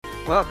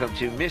Welcome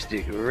to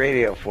Mystic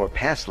Radio for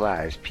past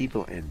lives,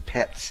 people, and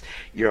pets,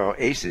 your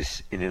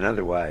oasis in an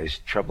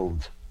otherwise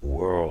troubled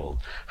world.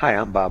 Hi,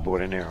 I'm Bob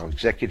Ordinaro,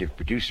 executive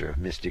producer of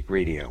Mystic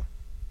Radio.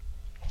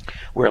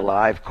 We're a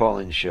live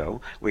call-in show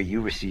where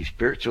you receive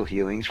spiritual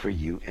healings for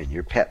you and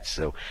your pets.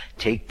 So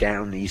take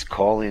down these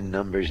call-in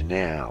numbers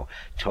now.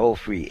 Toll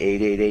free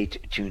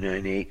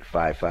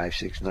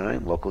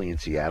 888-298-5569. Locally in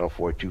Seattle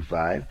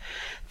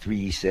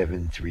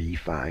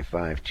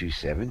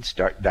 425-373-5527.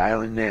 Start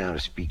dialing now to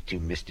speak to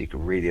Mystic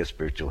Radio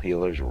spiritual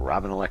healers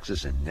Robin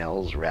Alexis and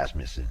Nels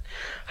Rasmussen.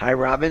 Hi,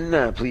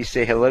 Robin. Please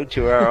say hello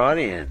to our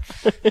audience.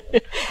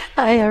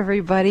 Hi,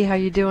 everybody. How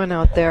you doing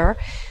out there?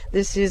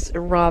 This is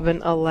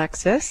Robin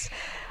Alexis.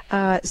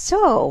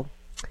 So,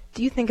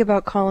 do you think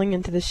about calling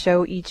into the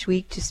show each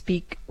week to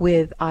speak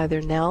with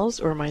either Nels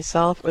or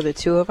myself or the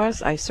two of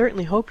us? I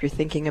certainly hope you're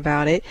thinking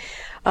about it.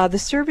 The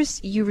service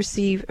you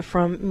receive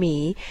from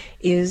me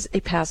is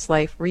a past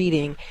life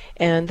reading,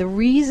 and the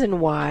reason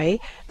why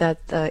that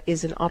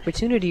is an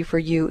opportunity for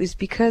you is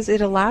because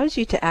it allows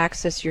you to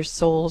access your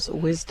soul's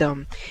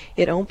wisdom.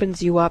 It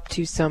opens you up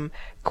to some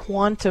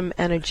quantum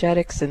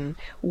energetics and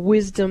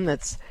wisdom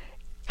that's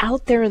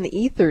out there in the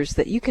ethers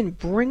that you can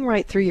bring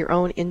right through your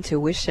own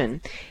intuition.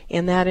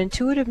 And that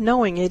intuitive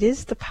knowing, it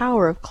is the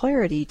power of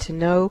clarity to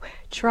know,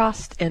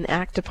 trust, and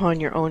act upon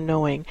your own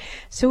knowing.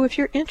 So if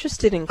you're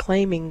interested in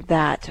claiming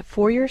that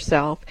for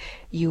yourself,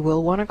 you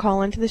will want to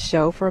call into the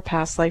show for a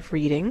past life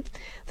reading.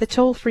 The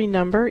toll-free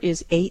number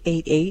is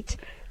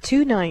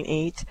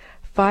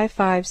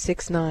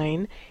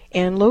 888-298-5569.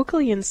 And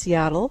locally in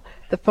Seattle,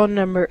 the phone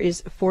number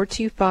is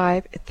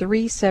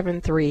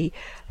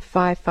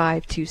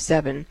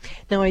 425-373-5527.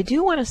 Now, I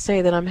do want to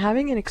say that I'm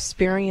having an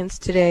experience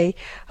today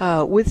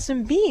with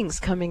some beings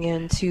coming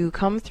in to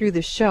come through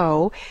the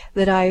show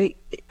that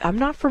I'm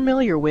not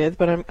familiar with,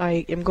 but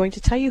I am going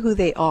to tell you who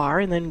they are,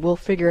 and then we'll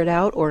figure it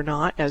out or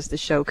not as the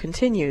show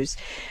continues.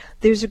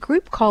 There's a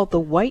group called the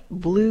White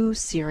Blue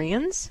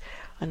Syrians,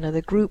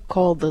 another group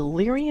called the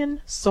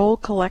Lyrian Soul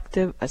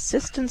Collective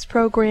Assistance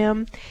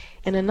Program,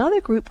 and another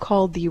group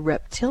called the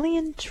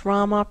Reptilian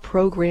Trauma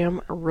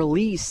Program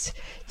Release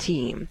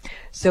Team.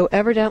 So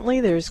evidently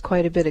there's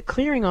quite a bit of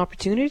clearing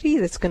opportunity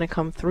that's going to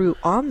come through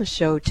on the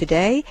show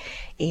today.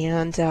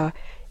 And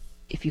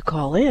if you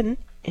call in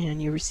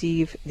and you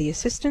receive the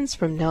assistance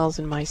from Nels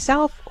and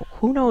myself,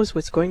 who knows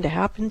what's going to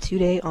happen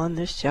today on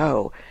this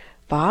show.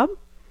 Bob?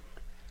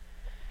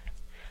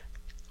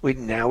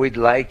 We'd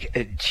like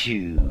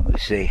to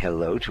say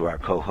hello to our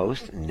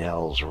co-host,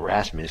 Nels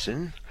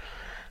Rasmussen.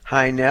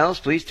 Hi,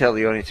 Nels. Please tell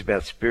the audience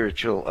about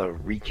Spiritual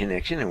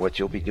Reconnection and what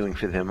you'll be doing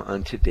for them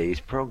on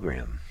today's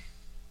program.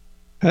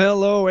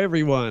 Hello,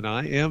 everyone.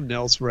 I am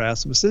Nels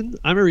Rasmussen.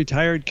 I'm a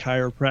retired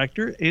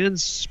chiropractor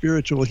and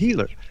spiritual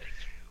healer.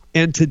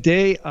 And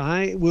today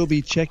I will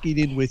be checking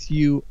in with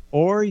you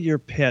or your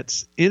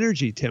pet's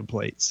energy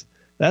templates.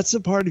 That's the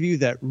part of you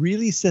that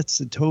really sets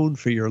the tone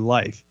for your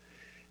life.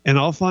 And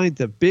I'll find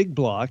the big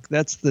block,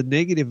 that's the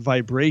negative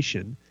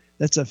vibration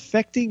that's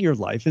affecting your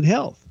life and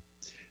health.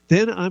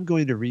 Then I'm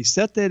going to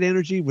reset that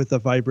energy with a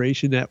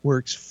vibration that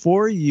works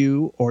for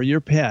you or your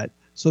pet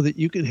so that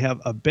you can have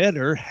a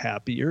better,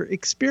 happier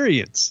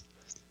experience.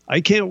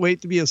 I can't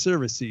wait to be of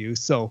service to you.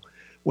 So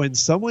when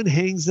someone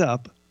hangs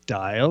up,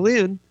 dial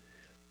in.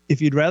 If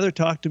you'd rather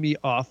talk to me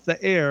off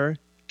the air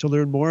to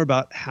learn more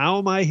about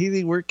how my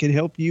healing work can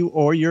help you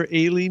or your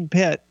ailing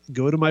pet,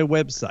 go to my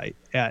website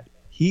at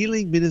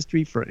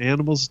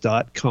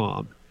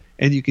healingministryforanimals.com.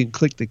 And you can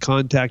click the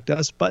Contact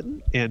Us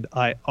button, and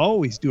I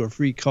always do a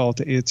free call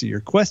to answer your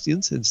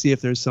questions and see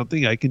if there's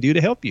something I can do to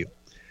help you.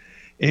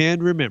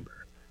 And remember,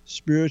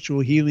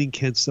 spiritual healing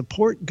can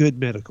support good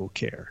medical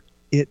care.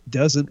 It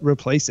doesn't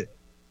replace it.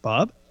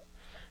 Bob?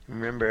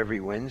 Remember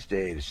every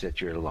Wednesday to set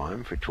your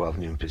alarm for 12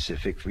 noon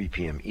Pacific, 3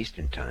 p.m.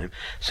 Eastern Time,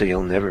 so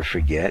you'll never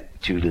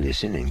forget to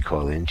listen and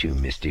call into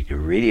Mystic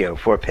Radio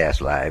for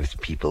past lives,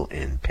 people,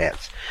 and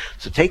pets.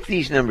 So take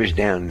these numbers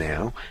down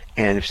now,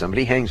 and if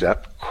somebody hangs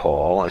up,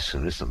 call as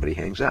soon as somebody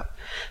hangs up.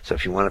 So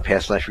if you want a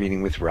past life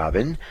reading with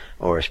Robin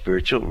or a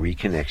spiritual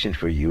reconnection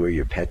for you or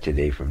your pet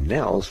today from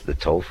Nels, the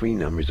toll-free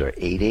numbers are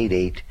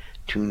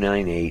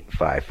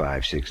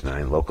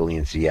 888-298-5569, locally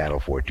in Seattle,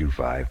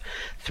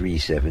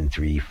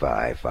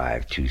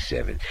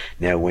 425-373-5527.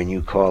 Now, when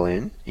you call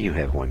in, you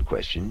have one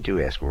question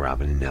to ask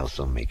Robin and Nels,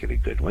 so make it a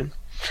good one.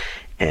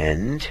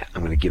 And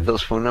I'm going to give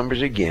those phone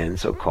numbers again,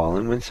 so call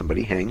in when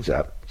somebody hangs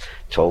up.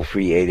 Toll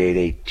free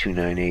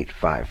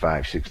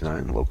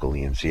 888-298-5569,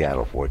 locally in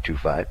Seattle,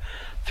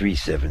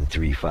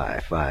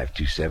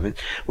 425-373-5527.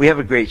 We have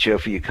a great show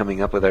for you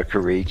coming up with our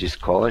courageous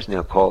callers.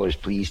 Now, callers,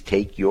 please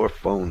take your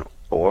phone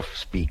off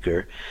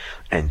speaker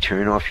and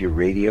turn off your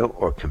radio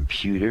or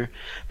computer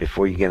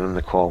before you get on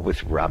the call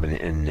with Robin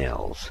and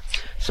Nels.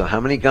 So how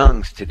many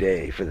gongs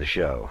today for the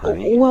show,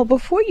 honey? Well,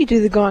 before you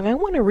do the gong, I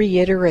want to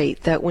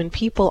reiterate that when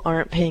people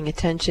aren't paying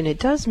attention, it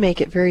does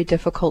make it very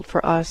difficult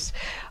for us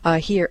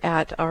here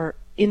at our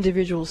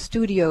individual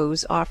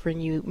studios offering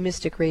you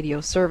Mystic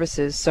Radio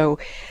services. So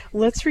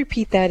let's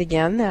repeat that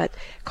again, that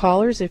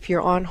callers, if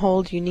you're on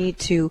hold, you need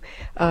to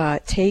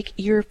take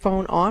your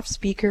phone off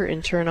speaker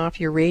and turn off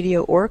your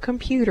radio or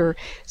computer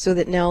so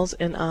that Nels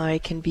and I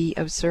can be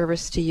of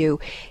service to you.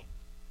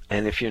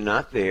 And if you're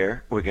not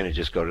there, we're going to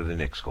just go to the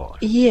next caller.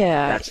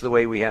 Yeah. That's the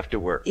way we have to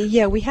work.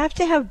 Yeah, we have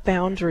to have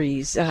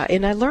boundaries.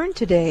 And I learned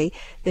today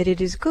that it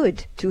is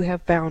good to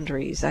have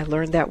boundaries. I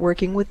learned that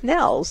working with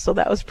Nels, so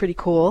that was pretty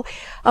cool.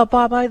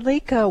 Bob, I'd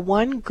like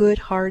one good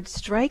hard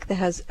strike that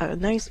has a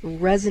nice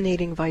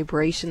resonating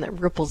vibration that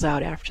ripples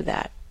out after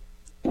that.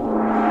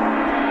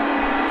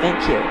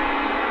 Thank you.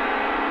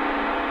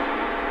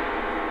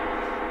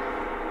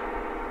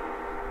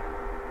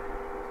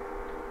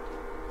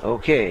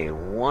 Okay,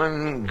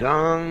 one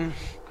gong,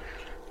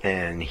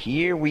 and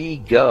here we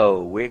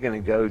go. We're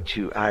going to go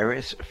to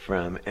Iris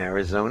from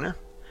Arizona,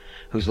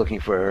 who's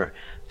looking for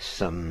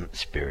some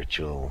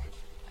spiritual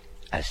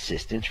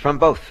assistance from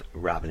both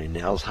Robin and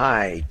Nels.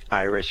 Hi,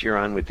 Iris, you're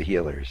on with the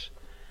healers.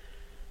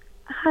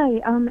 Hi,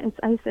 it's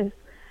Isis.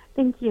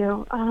 Thank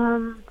you.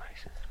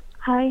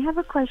 I have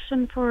a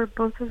question for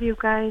both of you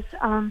guys.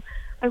 I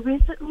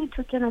recently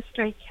took in a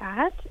stray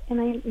cat,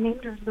 and I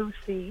named her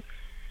Lucy.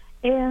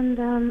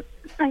 And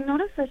I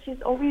noticed that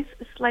she's always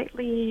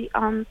slightly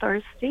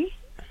thirsty,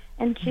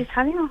 and she's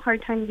having a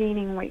hard time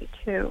gaining weight,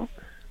 too.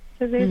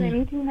 So if there's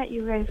anything that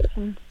you guys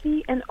can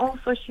see, and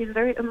also she's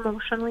very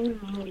emotionally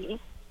needy.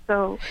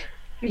 So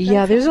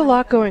yeah, there's a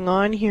lot going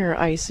on here,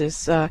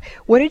 Isis.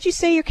 What did you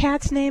say your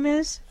cat's name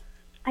is?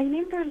 I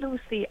named her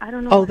Lucy. I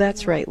don't know. Oh,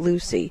 that's right,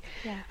 Lucy.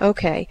 Yeah.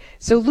 Okay,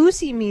 so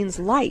Lucy means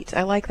light.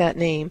 I like that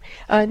name.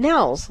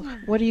 Nels,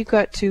 what do you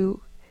got to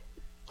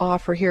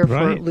offer here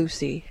for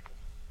Lucy?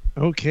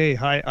 Okay,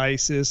 hi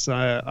Isis.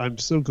 I'm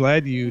so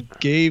glad you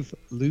gave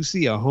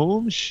Lucy a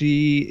home.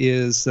 She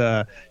has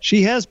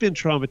been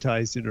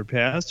traumatized in her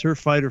past. Her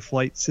fight or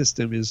flight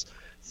system is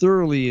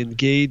thoroughly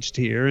engaged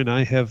here, and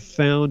I have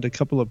found a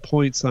couple of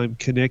points I'm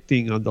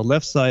connecting on the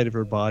left side of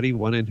her body,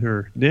 one in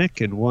her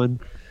neck and one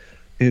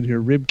in her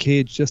rib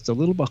cage just a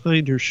little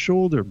behind her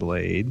shoulder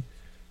blade,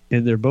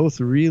 and they're both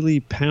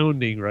really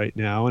pounding right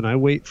now, and I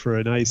wait for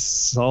a nice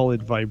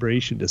solid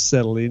vibration to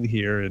settle in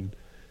here and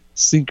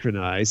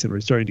synchronize, and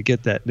we're starting to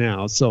get that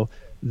now. So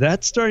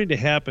that's starting to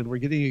happen. We're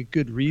getting a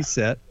good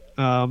reset.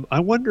 I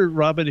wonder,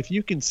 Robin, if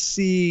you can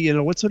see,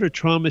 what sort of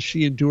trauma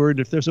she endured,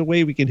 if there's a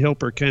way we can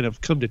help her kind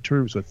of come to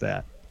terms with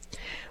that.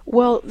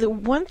 Well, the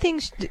one thing,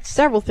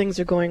 several things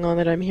are going on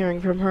that I'm hearing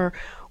from her.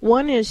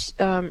 One is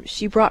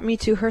she brought me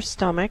to her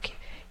stomach,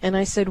 and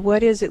I said,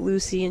 "What is it,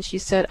 Lucy?" And she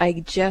said, "I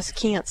just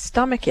can't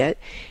stomach it."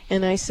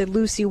 And I said,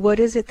 "Lucy, what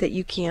is it that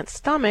you can't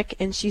stomach?"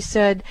 And she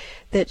said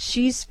that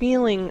she's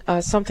feeling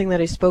something that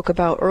I spoke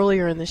about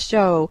earlier in the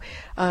show.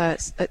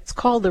 It's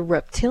called the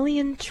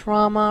Reptilian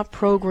Trauma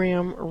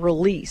Program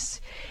Release.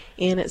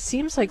 And it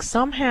seems like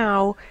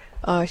somehow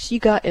she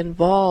got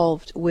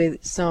involved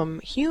with some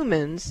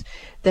humans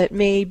that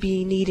may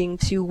be needing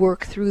to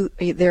work through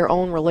their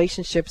own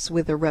relationships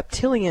with the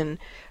reptilian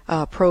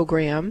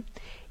program.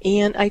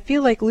 And I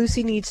feel like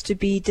Lucy needs to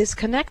be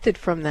disconnected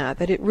from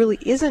that it really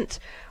isn't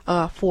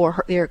for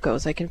her. There it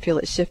goes. I can feel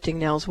it shifting,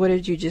 Nels. What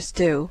did you just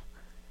do?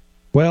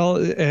 Well,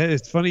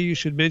 it's funny you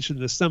should mention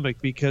the stomach,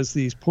 because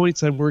these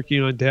points I'm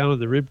working on down in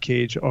the rib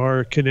cage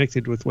are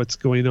connected with what's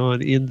going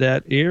on in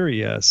that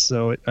area.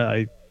 So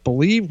I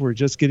believe we're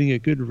just getting a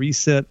good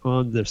reset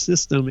on the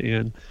system,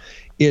 and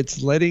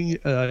it's letting,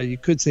 you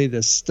could say,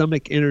 the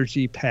stomach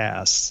energy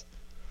pass.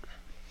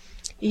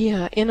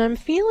 Yeah, and I'm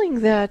feeling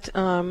that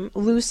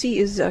Lucy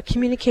is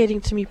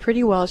communicating to me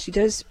pretty well. She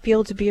does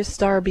feel to be a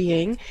star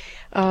being,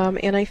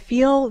 and I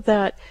feel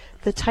that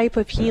the type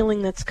of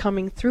healing that's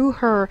coming through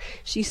her,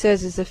 she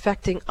says, is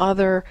affecting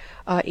other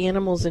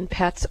animals and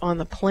pets on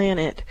the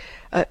planet.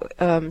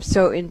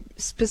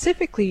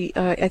 Specifically,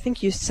 I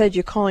think you said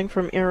you're calling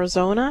from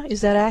Arizona.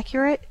 Is that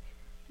accurate?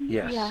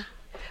 Yes. Yeah.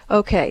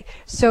 Okay,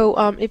 so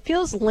it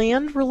feels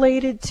land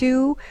related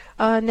too,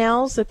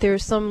 Nels, that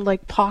there's some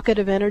like pocket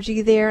of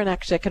energy there, and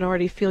actually I can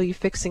already feel you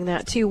fixing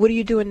that too. What are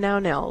you doing now,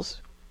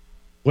 Nels?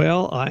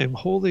 Well, I'm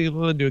holding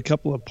on to a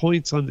couple of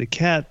points on the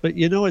cat, but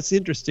it's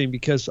interesting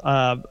because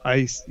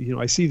I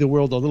see the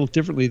world a little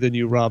differently than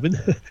you, Robin,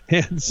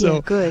 and so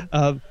yeah, good.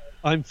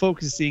 I'm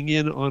focusing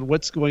in on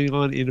what's going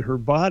on in her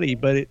body,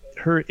 but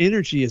her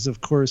energy is,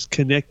 of course,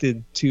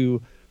 connected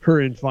to her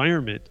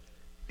environment.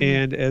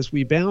 And as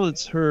we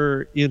balance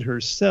her in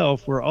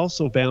herself, we're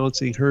also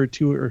balancing her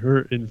to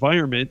her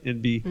environment.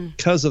 And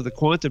because of the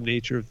quantum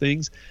nature of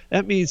things,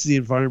 that means the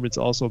environment's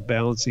also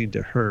balancing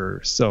to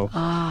her. So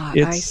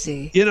I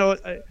see.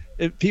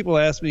 People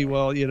ask me,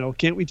 well,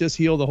 can't we just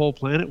heal the whole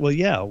planet? Well,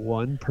 yeah,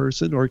 one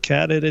person or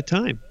cat at a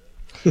time.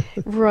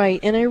 Right,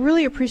 and I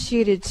really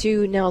appreciated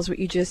too, Nels, what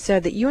you just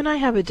said, that you and I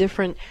have a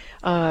different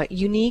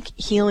unique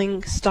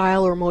healing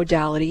style or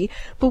modality,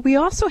 but we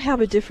also have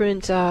a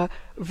different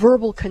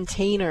verbal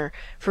container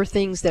for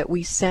things that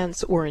we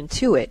sense or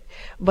intuit.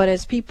 But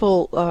as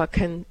people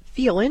can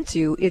feel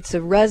into, it's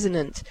a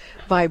resonant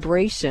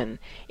vibration.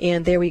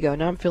 And there we go.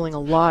 Now I'm feeling a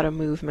lot of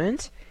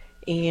movement.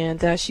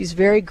 And she's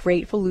very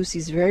grateful.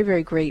 Lucy's very,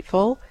 very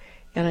grateful.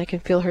 And I can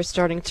feel her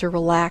starting to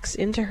relax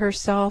into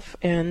herself,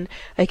 and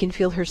I can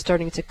feel her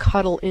starting to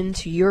cuddle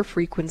into your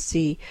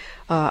frequency,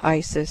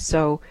 Isis.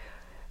 So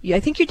yeah, I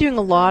think you're doing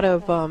a lot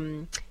of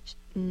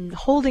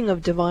holding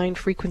of divine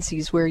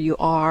frequencies where you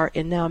are,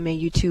 and now may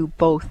you two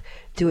both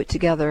do it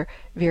together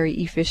very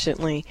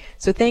efficiently.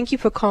 So thank you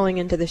for calling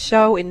into the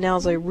show, and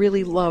Nels, I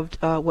really loved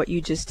what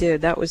you just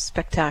did. That was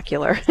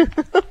spectacular.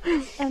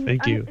 And,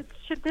 Thank you.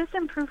 Should this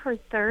improve her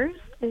thirst?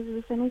 Is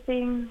this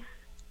anything...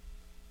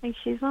 Like,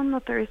 she's on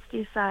the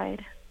thirsty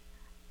side.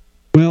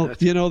 Well,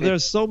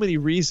 there's so many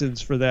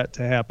reasons for that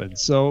to happen.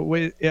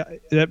 So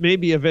that may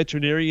be a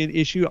veterinarian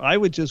issue. I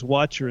would just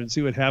watch her and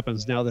see what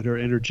happens now that her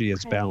energy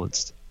is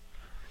balanced.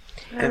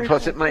 And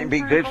plus, it might be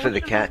good for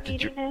the cat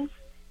to...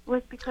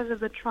 Was because of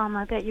the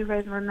trauma that you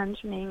guys were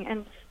mentioning,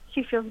 and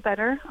she feels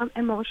better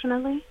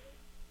emotionally?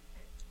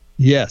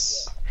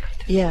 Yes.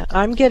 Yeah,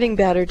 I'm getting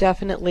better,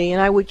 definitely,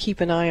 and I would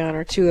keep an eye on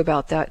her, too,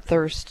 about that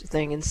thirst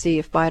thing and see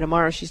if by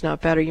tomorrow she's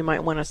not better. You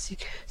might want to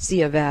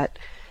see a vet.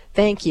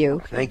 Thank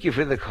you. Thank you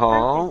for the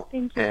call.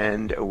 Thank you.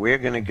 And we're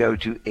going to go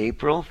to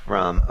April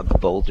from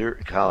Boulder,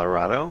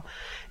 Colorado.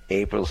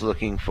 April's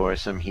looking for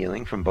some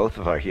healing from both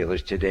of our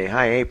healers today.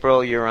 Hi,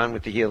 April. You're on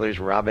with the healers,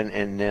 Robin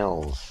and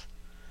Nels.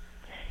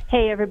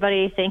 Hey,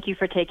 everybody. Thank you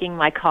for taking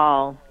my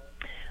call.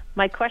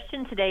 My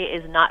question today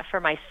is not for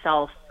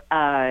myself.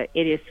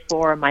 It is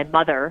for my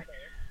mother,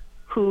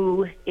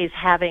 who is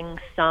having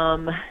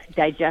some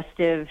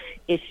digestive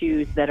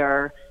issues that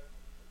are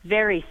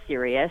very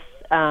serious.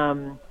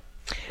 And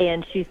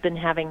she's been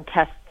having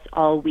tests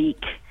all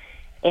week.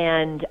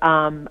 And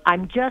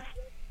I'm just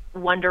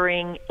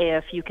wondering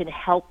if you can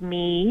help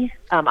me.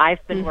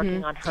 I've been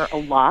working on her a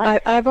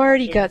lot. I've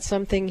already got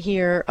something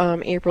here,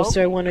 April,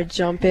 so I want to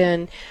jump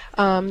in.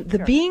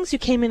 The beings who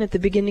came in at the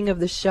beginning of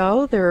the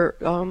show, they're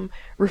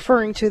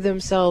referring to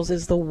themselves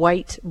as the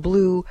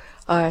white-blue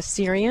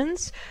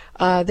Syrians.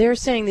 They're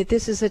saying that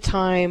this is a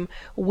time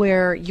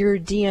where your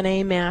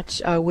DNA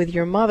match with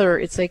your mother,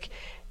 it's like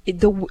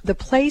the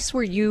place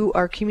where you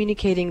are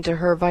communicating to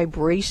her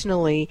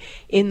vibrationally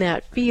in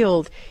that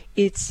field,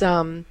 it's...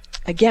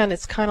 Again,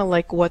 it's kind of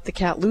like what the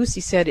cat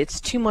Lucy said, it's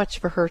too much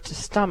for her to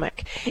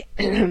stomach.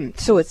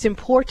 So it's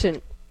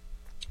important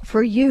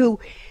for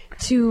you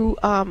to,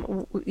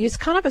 it's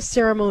kind of a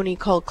ceremony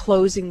called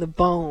closing the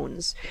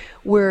bones,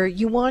 where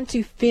you want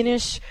to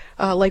finish,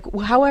 like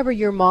however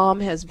your mom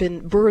has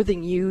been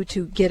birthing you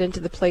to get into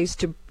the place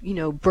to,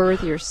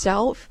 birth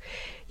yourself.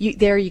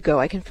 There you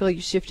go. I can feel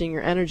you shifting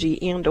your energy,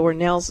 and or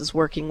Nels is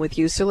working with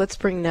you. So let's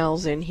bring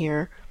Nels in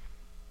here.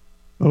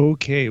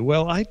 Okay,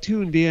 well, I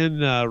tuned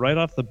in right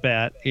off the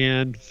bat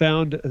and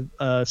found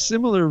a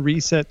similar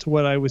reset to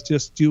what I was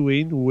just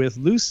doing with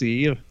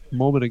Lucy a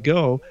moment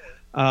ago.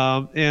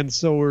 And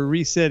so we're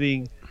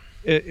resetting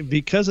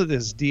because of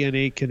this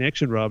DNA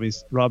connection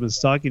Robin's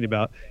talking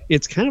about.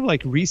 It's kind of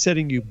like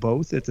resetting you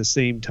both at the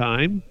same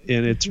time,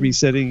 and it's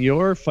resetting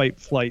your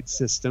fight-flight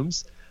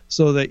systems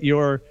so that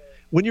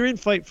when you're in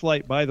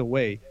fight-flight, by the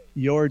way,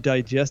 your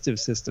digestive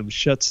system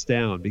shuts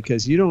down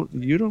because you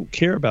don't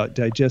care about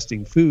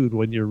digesting food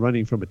when you're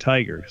running from a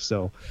tiger.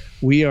 So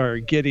we are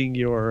getting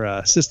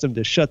your system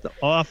to shut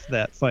off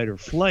that fight or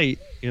flight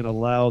and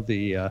allow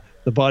the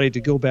body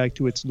to go back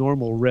to its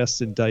normal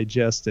rest and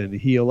digest and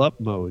heal up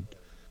mode.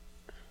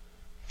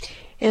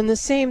 And the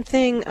same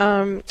thing,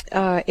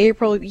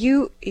 April,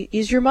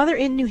 is your mother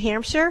in New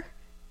Hampshire?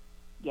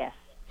 Yes.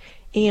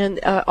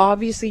 And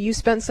obviously you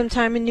spent some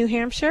time in New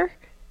Hampshire?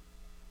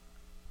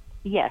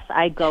 Yes,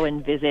 I go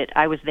and visit.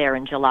 I was there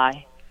in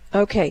July.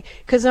 Okay,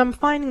 because I'm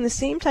finding the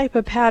same type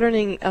of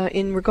patterning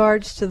in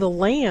regards to the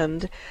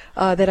land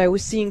that I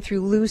was seeing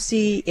through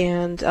Lucy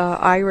and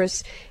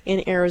Iris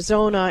in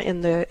Arizona,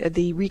 and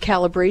the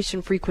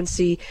recalibration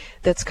frequency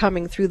that's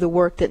coming through the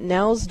work that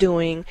Nell's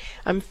doing.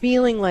 I'm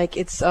feeling like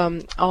it's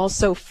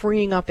also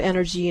freeing up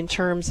energy in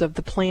terms of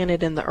the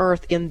planet and the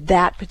Earth in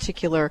that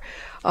particular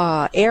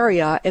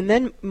area. And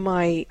then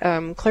my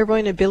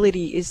clairvoyant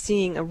ability is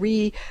seeing a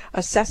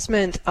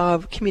reassessment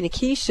of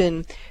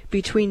communication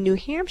between New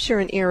Hampshire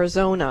and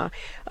Arizona.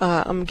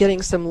 I'm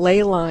getting some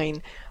ley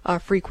line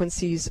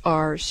frequencies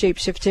are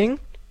shape-shifting.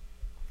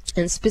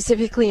 And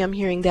specifically, I'm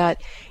hearing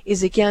that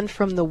is again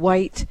from the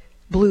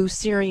white-blue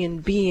Syrian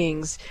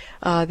beings.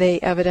 They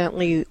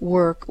evidently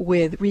work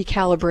with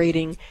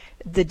recalibrating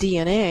the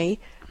DNA,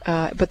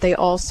 but they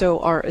also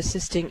are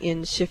assisting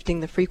in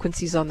shifting the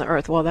frequencies on the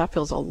Earth. Well, that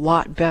feels a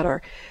lot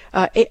better.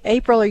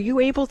 April, are you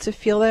able to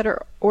feel that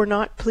or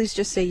not? Please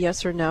just say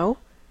yes or no.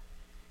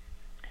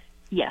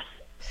 Yes.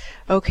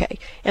 Okay,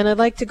 and I'd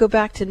like to go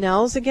back to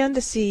Nels again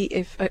to see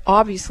if,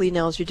 obviously,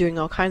 Nels, you're doing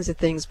all kinds of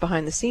things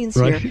behind the scenes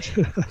here.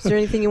 Is there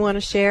anything you want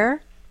to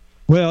share?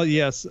 Well,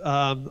 yes.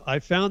 I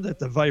found that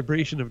the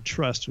vibration of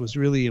trust was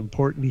really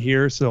important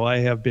here, so I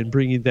have been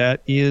bringing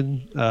that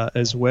in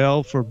as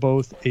well for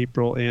both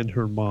April and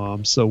her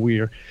mom. So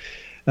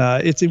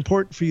it's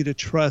important for you to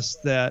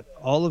trust that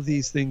all of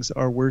these things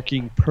are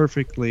working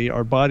perfectly.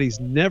 Our bodies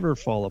never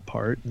fall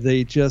apart.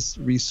 They just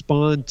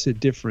respond to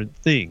different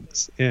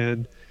things.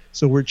 And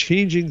So we're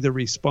changing the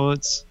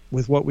response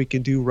with what we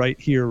can do right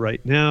here,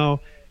 right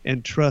now,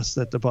 and trust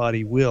that the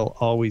body will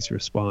always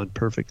respond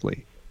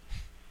perfectly.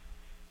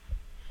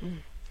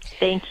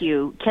 Thank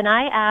you. Can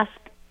I ask,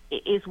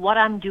 is what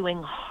I'm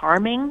doing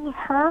harming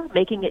her,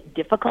 making it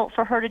difficult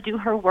for her to do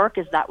her work?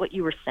 Is that what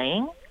you were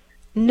saying?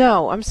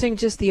 No, I'm saying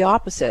just the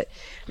opposite.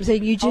 I'm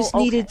saying you just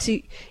needed to,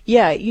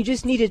 you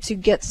just needed to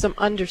get some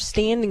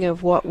understanding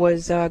of what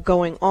was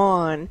going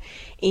on.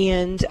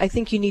 And I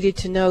think you needed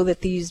to know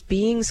that these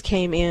beings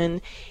came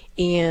in,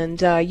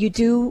 and you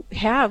do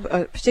have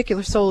a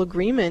particular soul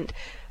agreement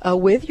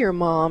with your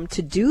mom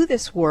to do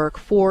this work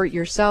for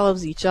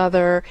yourselves, each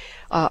other,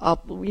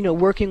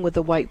 working with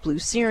the white blue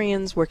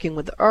Sirians, working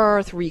with the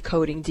earth,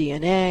 recoding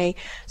DNA.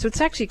 So it's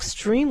actually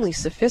extremely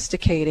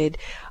sophisticated.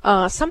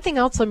 Something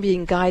else I'm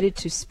being guided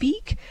to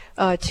speak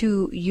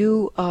to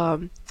you,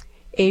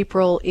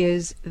 April,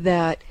 is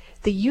that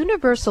the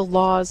universal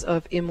laws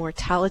of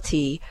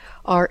immortality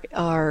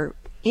are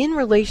in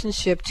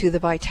relationship to the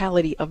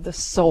vitality of the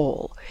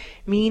soul,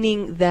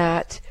 meaning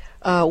that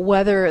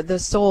whether the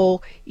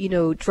soul,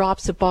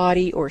 drops a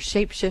body or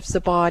shapeshifts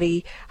a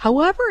body,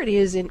 however it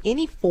is in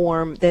any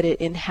form that it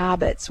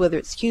inhabits, whether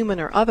it's human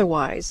or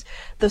otherwise,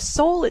 the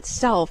soul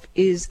itself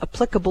is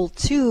applicable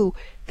to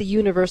the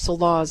universal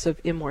laws of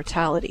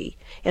immortality.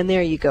 And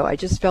there you go. I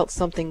just felt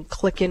something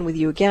click in with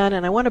you again,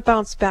 and I want to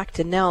bounce back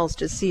to Nels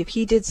to see if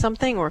he did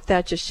something or if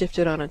that just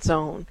shifted on its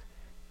own.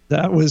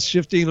 That was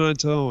shifting on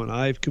its own.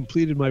 I've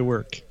completed my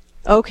work.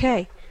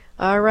 Okay.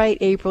 All right,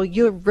 April,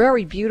 you're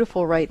very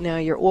beautiful right now.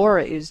 Your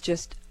aura is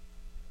just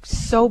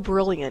so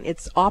brilliant.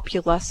 It's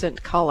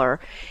opalescent color,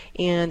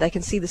 and I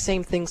can see the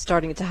same thing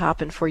starting to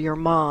happen for your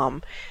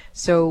mom.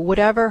 So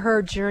whatever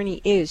her journey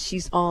is,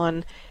 she's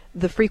on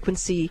the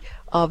frequency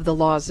of the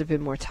laws of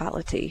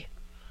immortality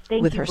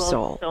with her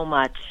soul. Thank you both so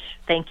much.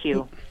 Thank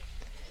you.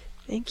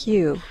 Thank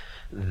you.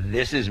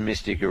 This is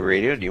Mystica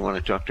Radio. Do you want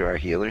to talk to our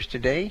healers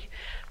today?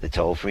 The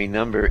toll-free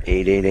number,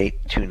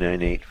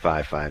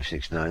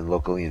 888-298-5569,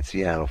 locally in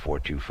Seattle,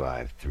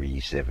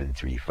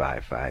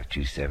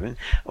 425-373-5527.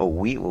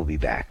 We will be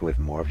back with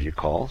more of your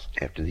calls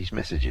after these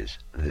messages.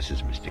 This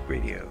is Mystic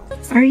Radio.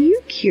 Are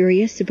you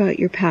curious about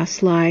your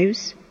past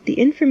lives? The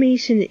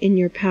information in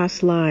your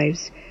past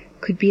lives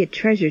could be a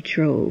treasure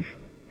trove.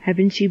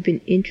 Haven't you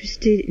been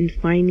interested in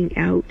finding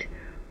out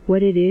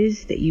what it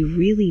is that you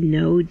really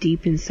know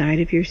deep inside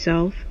of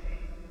yourself?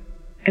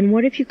 And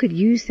what if you could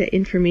use that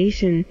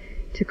information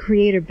to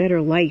create a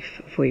better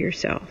life for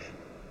yourself?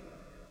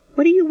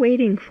 What are you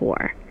waiting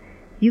for?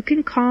 You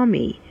can call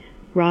me,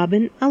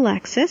 Robin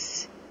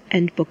Alexis,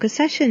 and book a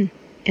session,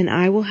 and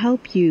I will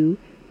help you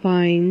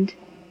find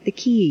the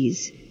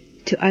keys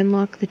to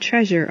unlock the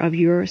treasure of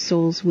your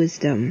soul's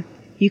wisdom.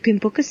 You can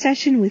book a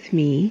session with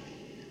me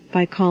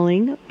by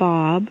calling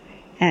Bob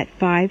at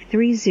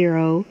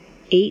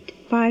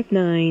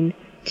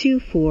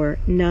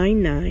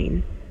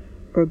 530-859-2499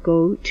 or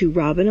go to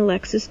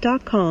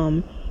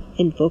robinalexis.com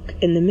and book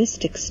in the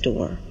Mystic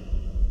Store.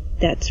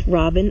 That's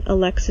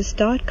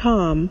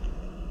robinalexis.com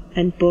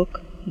and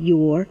book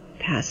your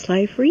past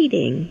life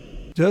reading.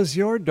 Does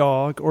your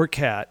dog or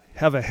cat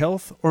have a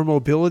health or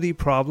mobility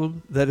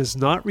problem that is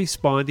not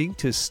responding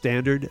to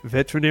standard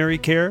veterinary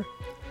care?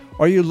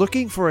 Are you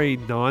looking for a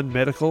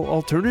non-medical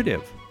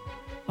alternative?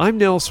 I'm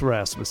Nels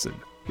Rasmussen,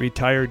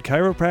 retired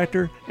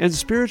chiropractor and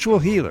spiritual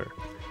healer.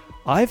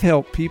 I've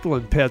helped people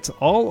and pets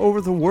all over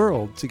the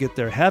world to get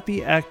their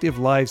happy, active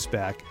lives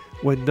back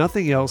when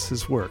nothing else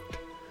has worked.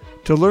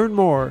 To learn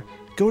more,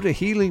 go to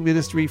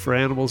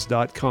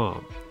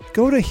healingministryforanimals.com.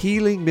 Go to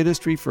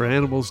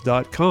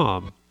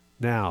healingministryforanimals.com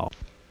now.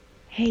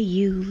 Hey,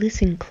 you,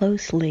 listen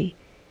closely.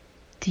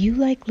 Do you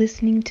like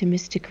listening to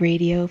Mystic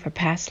Radio for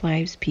past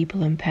lives,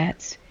 people, and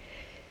pets?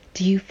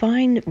 Do you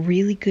find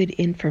really good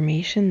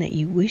information that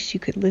you wish you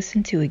could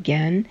listen to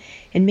again,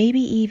 and maybe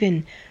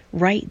even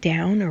write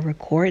down or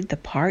record the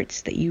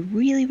parts that you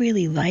really,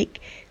 really like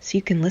so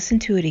you can listen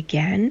to it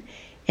again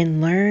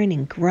and learn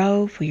and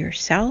grow for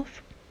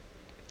yourself?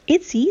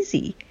 It's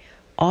easy.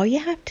 All you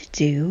have to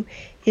do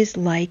is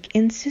like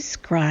and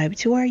subscribe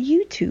to our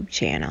YouTube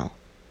channel.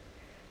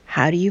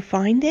 How do you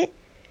find it?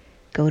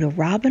 Go to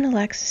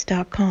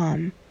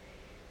robinalexis.com,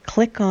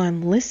 click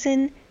on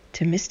Listen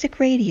to Mystic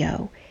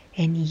Radio,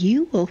 and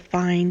you will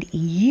find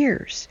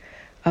years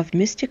of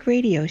Mystic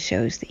Radio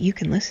shows that you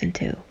can listen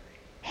to.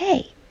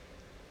 Hey,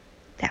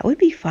 that would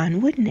be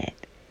fun, wouldn't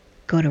it?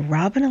 Go to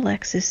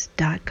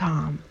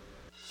robinalexis.com.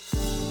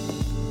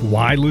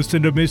 Why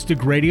listen to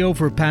Mystic Radio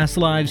for past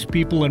lives,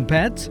 people, and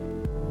pets?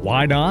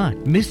 Why not?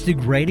 Mystic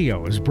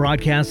Radio is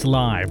broadcast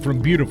live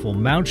from beautiful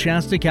Mount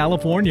Shasta,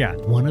 California,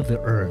 one of the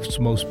Earth's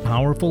most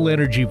powerful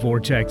energy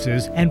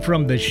vortexes, and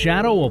from the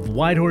shadow of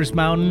Whitehorse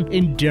Mountain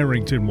in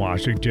Darrington,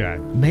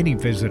 Washington. Many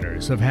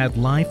visitors have had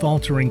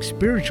life-altering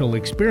spiritual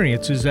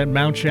experiences at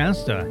Mount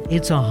Shasta.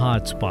 It's a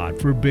hot spot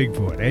for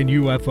Bigfoot and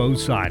UFO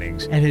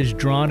sightings and has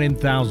drawn in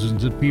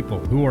thousands of people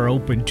who are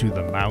open to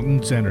the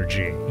mountain's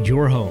energy.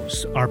 Your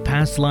hosts are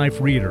past life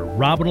reader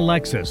Robin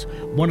Alexis,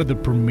 one of the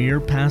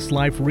premier past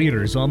life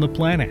readers on the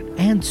planet,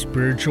 and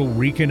spiritual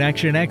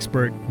reconnection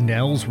expert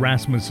Nels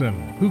Rasmussen,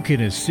 who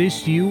can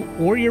assist you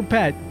or your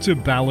pet to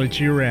balance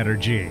your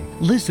energy.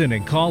 Listen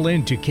and call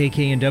in to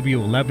KKNW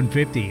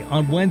 1150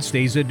 on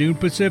Wednesdays at noon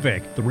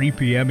Pacific, 3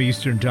 p.m.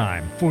 Eastern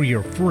Time for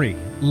your free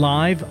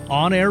live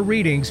on-air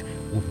readings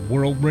with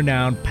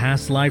world-renowned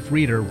past life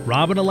reader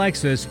Robin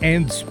Alexis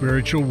and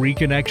spiritual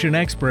reconnection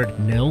expert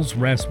Nels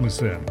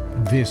Rasmussen.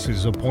 This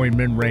is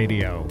Appointment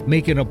Radio.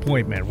 Make an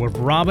appointment with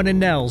Robin and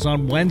Nels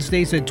on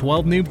Wednesdays at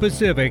 12 noon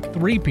Pacific,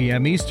 3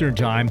 p.m. Eastern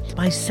Time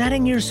by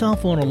setting your cell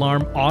phone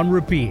alarm on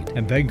repeat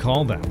and then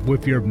call them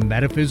with your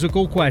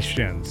metaphysical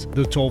questions.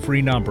 The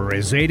toll-free number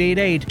is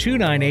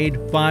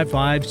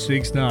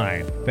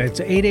 888-298-5569.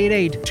 That's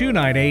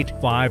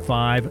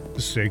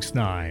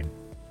 888-298-5569.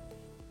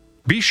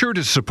 Be sure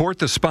to support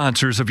the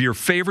sponsors of your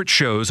favorite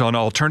shows on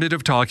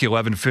Alternative Talk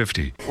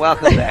 1150.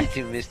 Welcome back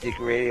to Mystic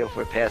Radio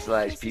for Past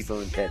Lives, People,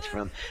 and Pets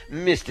from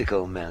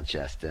mystical Mount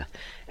Shasta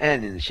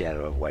and in the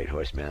shadow of White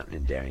Horse Mountain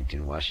in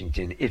Darrington,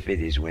 Washington. If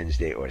it is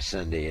Wednesday or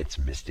Sunday, it's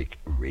Mystic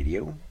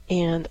Radio.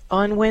 And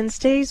on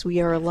Wednesdays,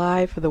 we are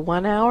live for the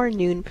 1 hour,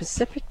 noon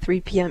Pacific, 3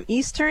 p.m.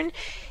 Eastern.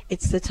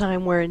 It's the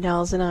time where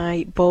Nels and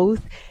I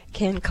both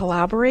can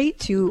collaborate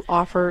to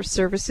offer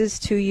services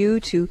to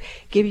you, to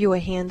give you a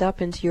hand up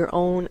into your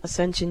own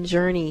ascension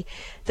journey.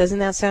 Doesn't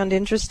that sound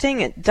interesting?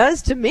 It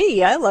does to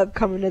me. I love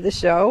coming to the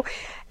show.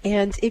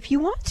 And if you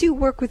want to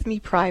work with me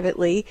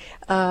privately,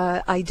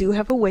 I do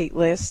have a wait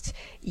list.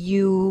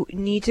 You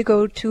need to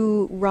go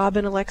to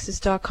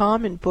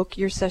robinalexis.com and book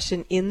your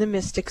session in the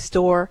Mystic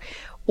Store,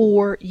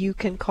 or you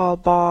can call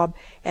Bob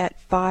at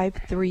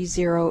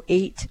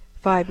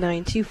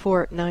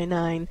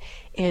 530-859-2499,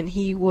 and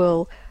he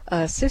will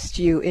assist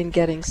you in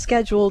getting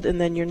scheduled, and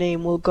then your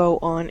name will go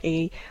on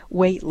a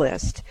wait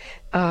list.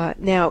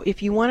 Now,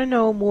 if you want to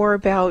know more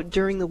about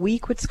during the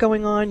week what's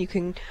going on, you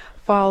can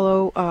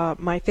follow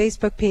my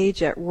Facebook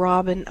page at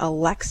Robin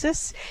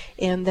Alexis,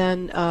 and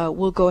then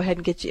we'll go ahead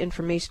and get you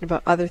information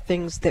about other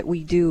things that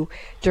we do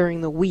during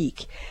the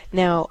week.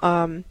 Now,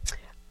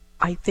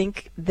 I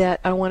think that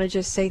I want to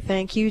just say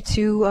thank you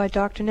to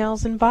Dr.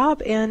 Nels and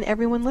Bob and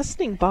everyone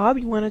listening. Bob,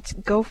 you want to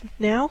go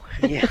now?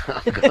 Yeah,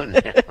 I'll go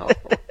now.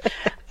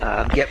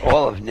 Get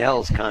all of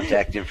Nell's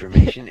contact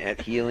information at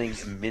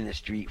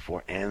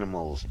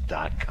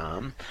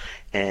healingministryforanimals.com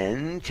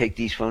and take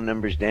these phone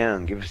numbers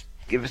down. Give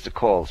us a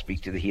call.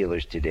 Speak to the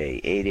healers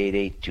today.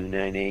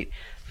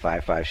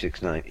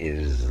 888-298-5569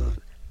 is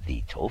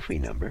the toll-free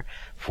number.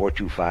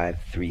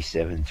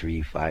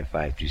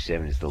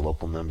 425-373-5527 is the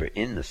local number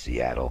in the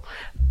Seattle,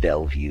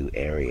 Bellevue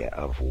area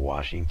of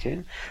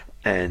Washington.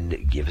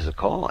 And give us a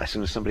call. As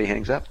soon as somebody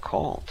hangs up,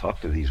 call.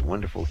 Talk to these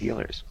wonderful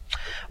healers.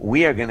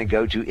 We are going to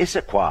go to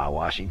Issaquah,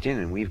 Washington,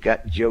 and we've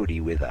got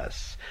Jody with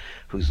us,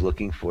 who's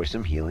looking for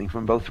some healing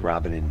from both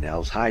Robin and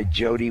Nels. Hi,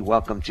 Jody.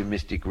 Welcome to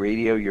Mystic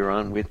Radio. You're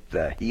on with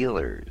the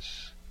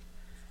healers.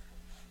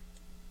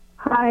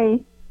 Hi.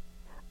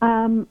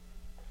 I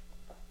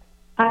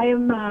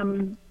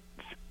am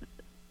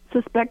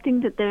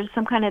suspecting that there's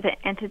some kind of an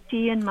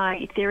entity in my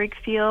etheric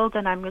field,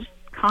 and I'm just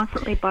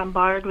constantly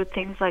bombarded with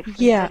things like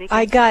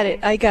I got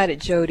it,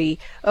 Jody.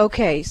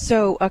 Okay,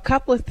 so a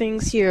couple of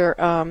things here.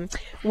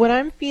 What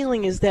I'm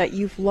feeling is that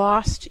you've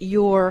lost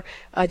your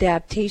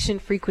adaptation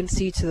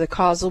frequency to the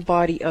causal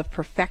body of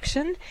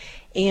perfection,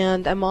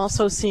 and I'm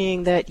also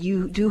seeing that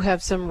you do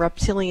have some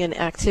reptilian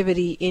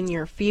activity in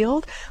your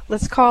field.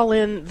 Let's call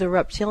in the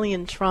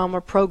Reptilian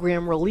Trauma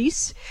Program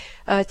Release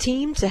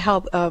team to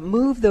help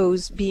move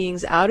those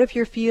beings out of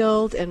your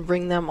field and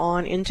bring them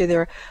on into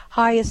their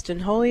highest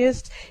and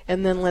holiest,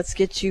 and then let's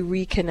get you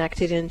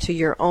reconnected into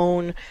your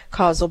own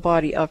causal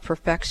body of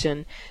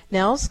perfection.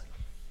 Nels?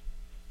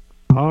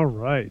 All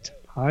right.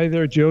 Hi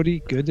there,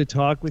 Jody. Good to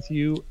talk with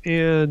you.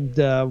 And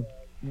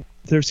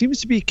there seems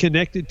to be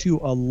connected to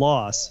a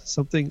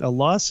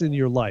loss in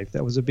your life.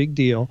 That was a big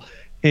deal.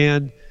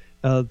 And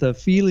the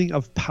feeling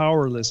of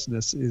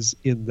powerlessness is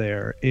in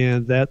there,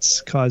 and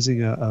that's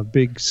causing a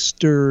big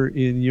stir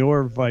in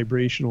your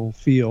vibrational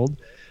field.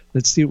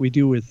 Let's see what we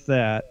do with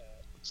that.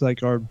 Looks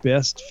like our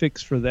best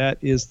fix for that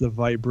is the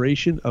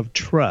vibration of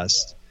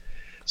trust.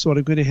 So what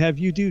I'm going to have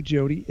you do,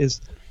 Jody, is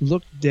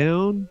look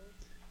down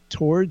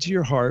towards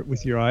your heart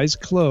with your eyes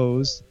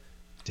closed.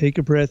 Take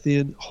a breath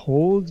in,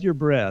 hold your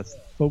breath,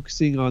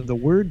 focusing on the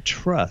word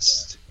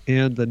trust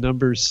and the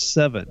number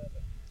 7.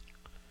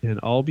 And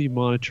I'll be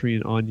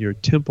monitoring on your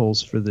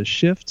temples for the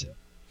shift.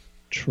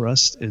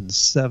 Trust and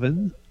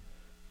 7.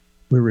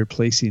 We're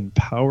replacing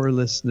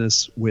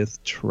powerlessness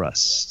with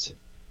trust.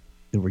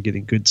 And we're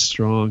getting good,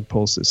 strong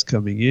pulses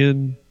coming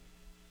in.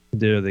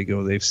 There they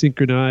go. They've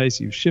synchronized.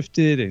 You've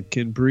shifted and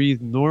can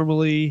breathe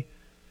normally.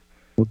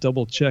 We'll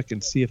double check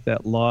and see if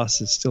that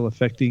loss is still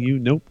affecting you.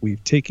 Nope,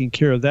 we've taken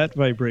care of that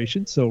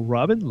vibration. So,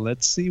 Robin,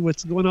 let's see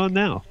what's going on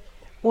now.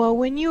 Well,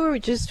 when you were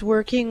just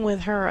working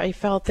with her, I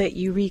felt that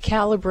you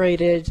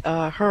recalibrated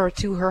her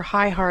to her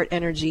high heart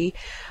energy.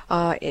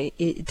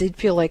 It did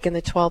feel like in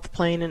the 12th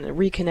plane, and it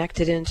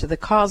reconnected into the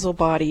causal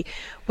body.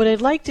 What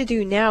I'd like to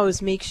do now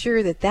is make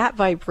sure that that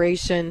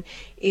vibration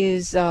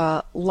is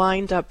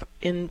lined up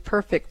in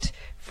perfect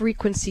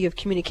frequency of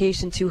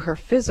communication to her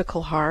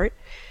physical heart.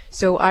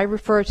 So I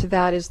refer to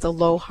that as the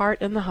low heart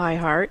and the high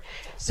heart.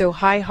 So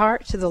high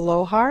heart to the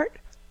low heart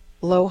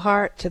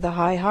to the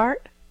high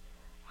heart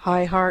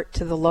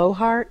to the low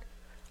heart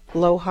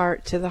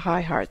to the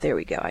high heart. There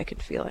we go. I can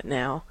feel it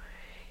now.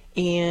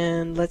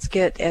 And let's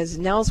get, as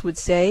Nels would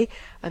say,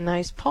 a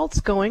nice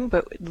pulse going,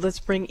 but let's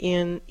bring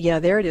in, yeah,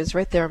 there it is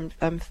right there.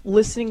 I'm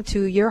listening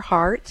to your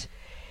heart,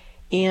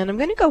 and I'm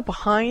going to go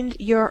behind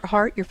your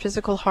heart, your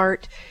physical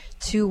heart,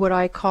 to what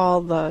I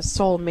call the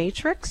soul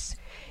matrix,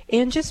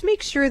 and just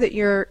make sure that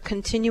you're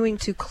continuing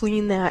to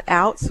clean that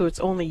out so it's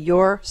only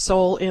your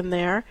soul in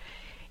there.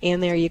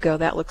 And there you go.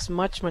 That looks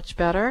much, much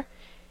better.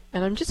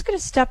 And I'm just going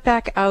to step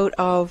back out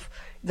of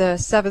the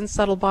 7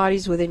 subtle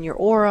bodies within your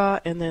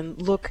aura and then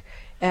look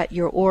at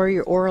your aura.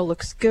 Your aura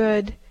looks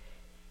good.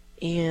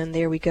 And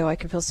there we go. I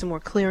can feel some more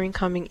clearing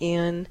coming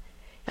in.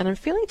 And I'm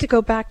feeling to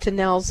go back to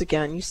Nels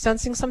again. You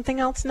sensing something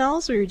else,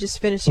 Nels, or you're just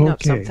finishing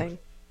up something?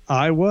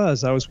 I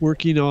was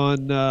working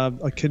on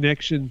a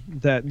connection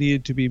that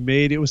needed to be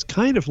made. It was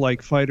kind of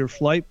like fight or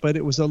flight, but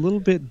it was a little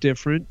bit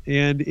different,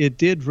 and it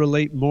did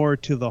relate more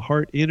to the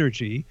heart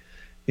energy.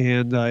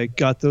 And I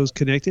got those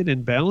connected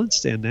and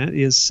balanced, and that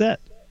is set.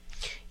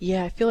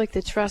 Yeah, I feel like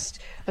the trust,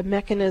 a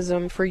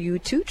mechanism for you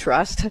to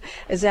trust,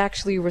 is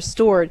actually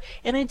restored.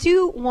 And I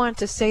do want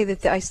to say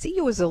that I see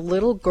you as a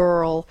little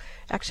girl.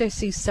 Actually, I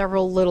see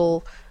several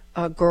little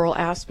girl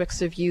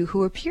aspects of you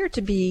who appear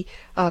to be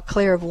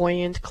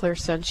clairvoyant,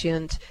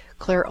 clairsentient,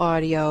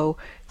 clairaudio,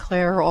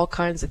 clair all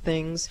kinds of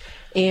things.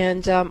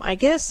 And I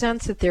get a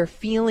sense that they're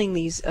feeling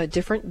these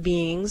different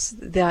beings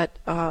that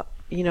I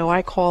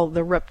call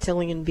the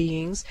reptilian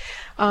beings.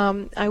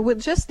 I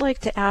would just like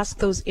to ask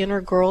those inner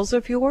girls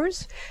of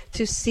yours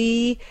to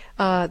see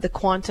the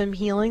quantum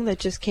healing that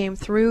just came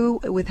through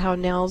with how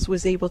Nels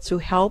was able to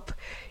help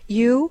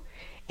you,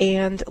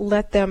 and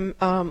let them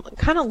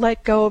kind of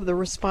let go of the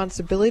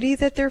responsibility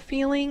that they're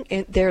feeling.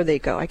 And there they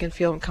go. I can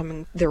feel them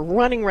coming. They're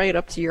running right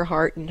up to your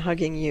heart and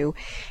hugging you.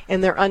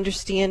 And they're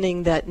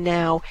understanding that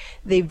now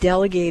they've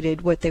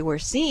delegated what they were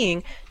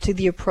seeing to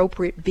the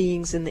appropriate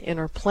beings in the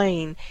inner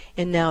plane.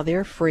 And now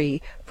they're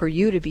free for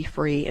you to be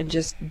free and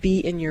just be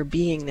in your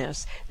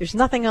beingness. There's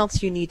nothing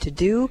else you need to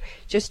do.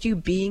 Just you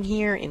being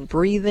here and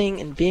breathing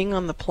and being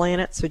on the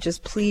planet. So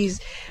just please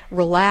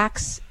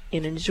relax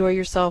and enjoy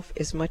yourself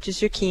as much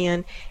as you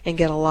can, and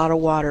get a lot of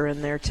water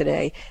in there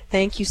today.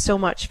 Thank you so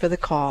much for the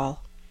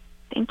call.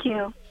 Thank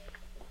you.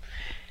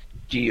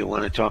 Do you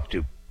want to talk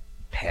to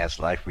past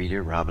life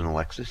reader Robin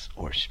Alexis,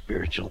 or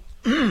spiritual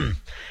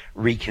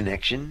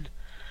reconnection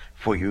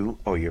for you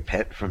or your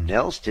pet from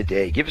Nels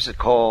today? Give us a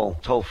call,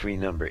 toll-free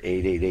number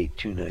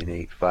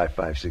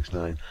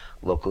 888-298-5569,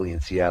 locally in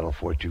Seattle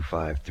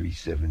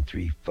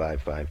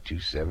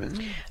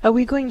 425-373-5527. Are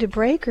we going to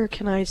break, or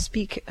can I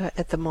speak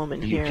at the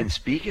moment here? You can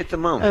speak at the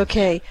moment.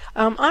 Okay.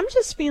 I'm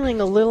just feeling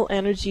a little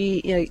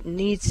energy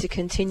needs to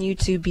continue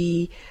to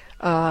be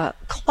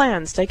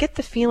cleansed. I get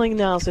the feeling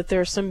now that there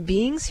are some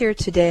beings here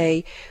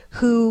today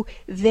who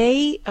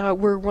they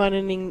were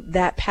running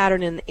that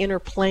pattern in the inner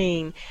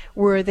plane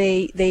where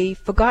they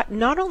forgot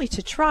not only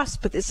to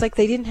trust, but it's like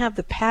they didn't have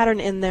the pattern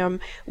in them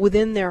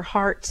within their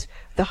heart,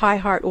 the high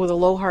heart or the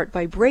low heart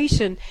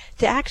vibration,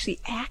 to actually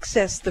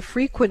access the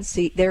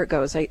frequency. There it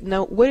goes.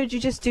 What did you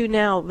just do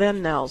now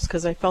then, Nels?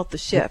 Because I felt the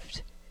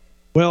shift.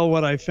 Well,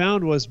 what I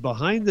found was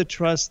behind the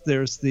trust,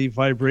 there's the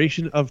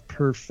vibration of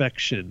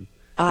perfection.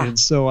 And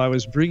so I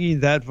was bringing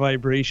that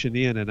vibration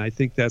in, and I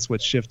think that's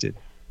what shifted.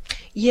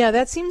 Yeah,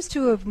 that seems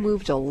to have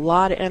moved a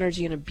lot of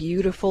energy in a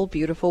beautiful,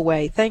 beautiful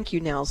way. Thank you,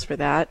 Nels, for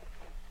that.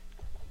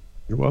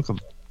 You're welcome.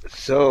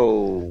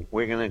 So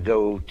we're going to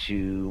go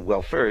to,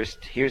 well,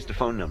 first, here's the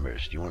phone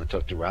numbers. Do you want to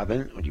talk to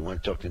Robin, or do you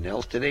want to talk to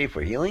Nels today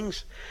for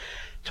healings?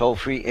 Toll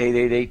free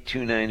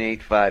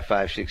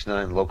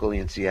 888-298-5569, locally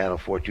in Seattle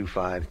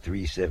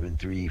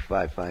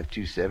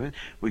 425-373-5527.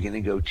 We're going to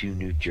go to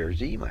New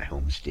Jersey, my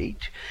home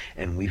state,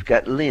 and we've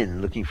got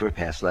Lynn looking for a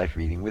past life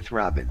reading with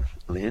Robin.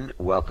 Lynn,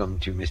 welcome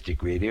to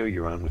Mystic Radio.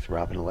 You're on with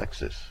Robin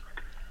Alexis.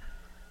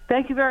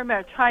 Thank you very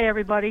much. Hi,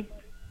 everybody.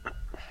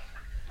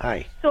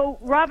 Hi. So,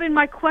 Robin,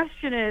 my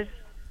question is,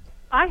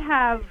 I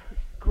have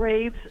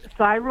Graves'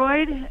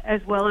 thyroid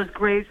as well as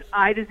Graves'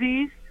 eye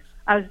disease.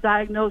 I was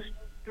diagnosed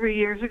 3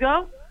 years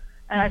ago,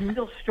 and I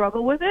still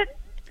struggle with it.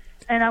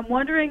 And I'm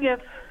wondering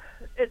if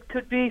it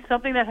could be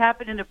something that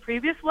happened in a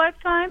previous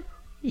lifetime,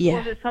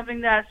 or is it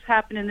something that's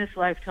happened in this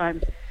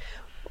lifetime?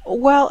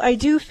 Well, I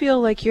do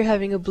feel like you're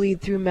having a bleed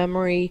through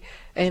memory,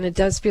 and it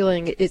does feel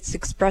like it's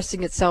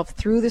expressing itself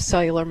through the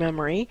cellular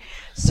memory.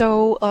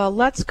 So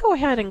let's go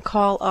ahead and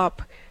call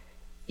up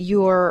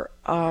your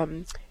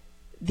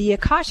the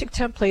Akashic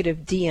template of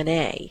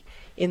DNA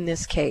in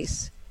this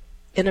case.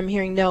 And I'm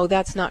hearing, no,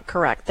 that's not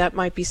correct. That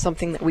might be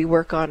something that we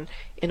work on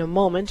in a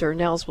moment, or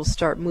Nels will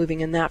start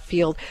moving in that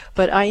field.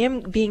 But I am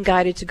being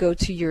guided to go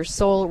to your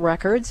soul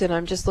records, and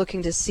I'm just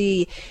looking to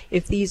see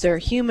if these are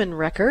human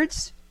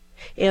records.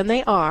 And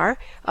they are.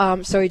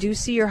 So I do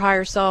see your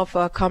higher self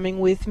coming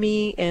with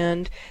me,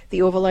 and the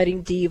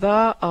overlighting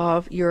diva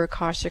of your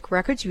Akashic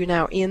records. You're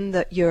now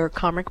in your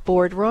karmic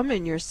boardroom,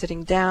 and you're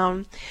sitting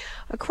down.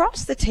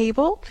 Across the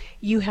table,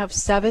 you have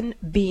 7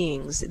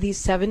 beings. These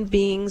 7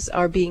 beings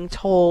are being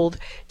told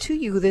to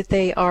you that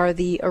they are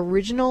the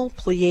original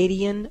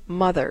Pleiadian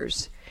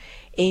mothers.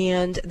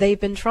 And they've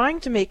been trying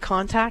to make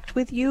contact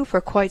with you for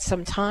quite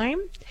some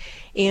time.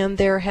 And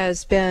there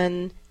has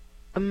been,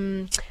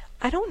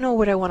 I don't know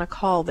what I want to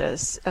call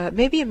this,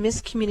 maybe a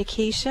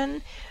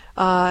miscommunication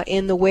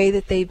in the way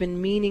that they've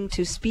been meaning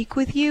to speak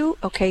with you.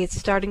 Okay, it's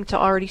starting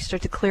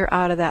to clear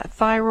out of that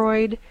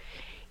thyroid.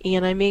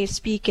 And I may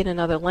speak in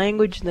another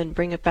language and then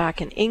bring it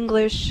back in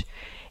English.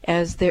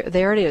 As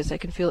there it is. I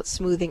can feel it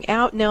smoothing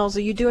out. Nels,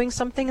 are you doing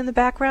something in the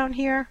background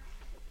here?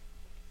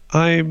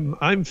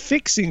 I'm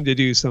fixing to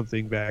do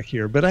something back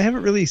here, but I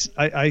haven't really.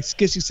 I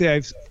guess you say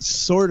I've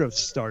sort of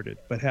started,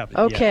 but haven't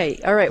yet.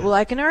 Okay, all right. Well,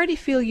 I can already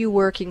feel you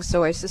working,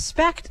 so I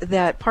suspect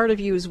that part of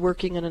you is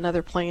working in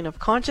another plane of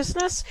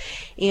consciousness,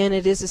 and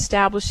it is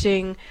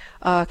establishing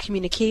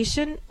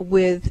communication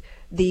with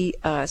the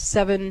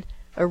 7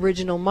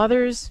 original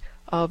mothers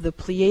of the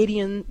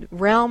Pleiadian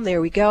realm.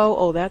 There we go.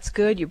 Oh, that's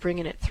good. You're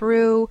bringing it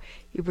through.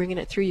 You're bringing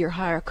it through your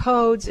higher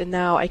codes, and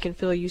now I can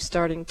feel you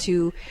starting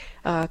to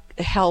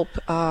help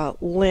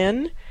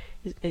Lynn.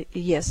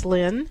 Yes,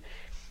 Lynn.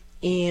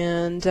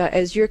 And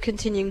as you're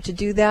continuing to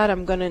do that,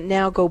 I'm going to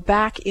now go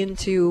back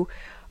into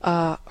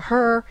your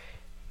own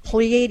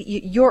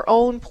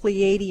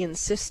Pleiadian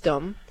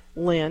system,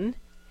 Lynn,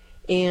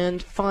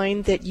 and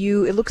find that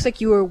it looks like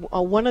you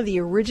are one of the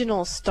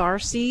original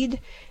starseed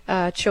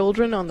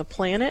children on the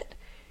planet,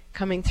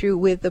 coming through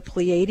with the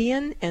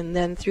Pleiadian, and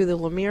then through the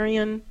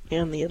Lemurian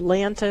and the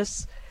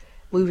Atlantis,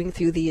 moving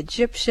through the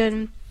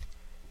Egyptian,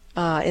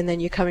 and then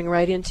you're coming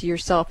right into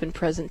yourself in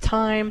present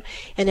time.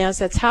 And as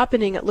that's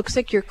happening, it looks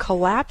like you're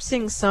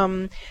collapsing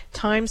some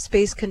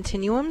time-space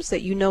continuums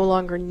that you no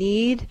longer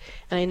need.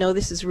 And I know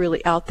this is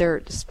really out there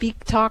to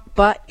speak talk,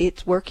 but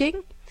it's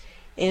working.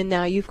 And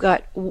now you've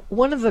got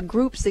one of the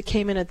groups that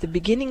came in at the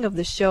beginning of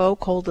the show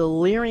called the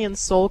Illyrian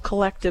Soul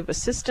Collective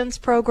Assistance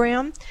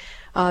Program.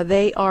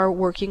 They are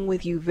working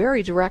with you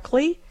very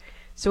directly.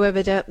 So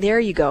there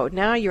you go.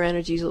 Now your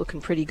energy is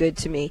looking pretty good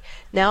to me.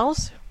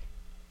 Nels?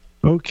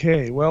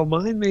 Okay, well,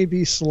 mine may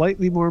be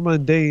slightly more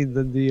mundane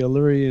than the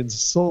Illyrian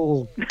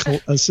Soul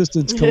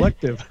Assistance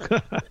Collective.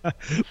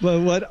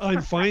 But what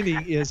I'm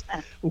finding is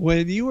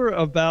when you were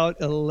about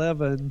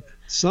 11,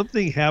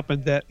 something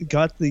happened that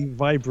got the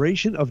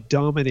vibration of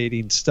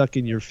dominating stuck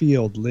in your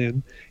field,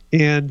 Lynn.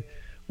 And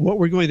what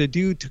we're going to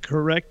do to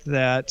correct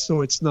that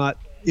so it's not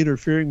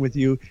interfering with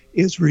you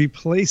is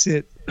replace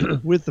it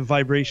with the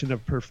vibration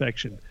of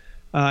perfection.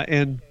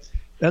 And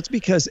that's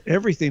because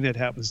everything that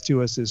happens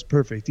to us is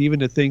perfect, even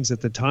the things at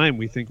the time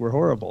we think were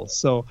horrible.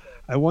 So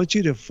I want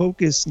you to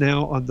focus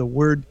now on the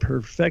word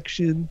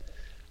perfection.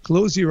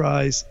 Close your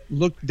eyes,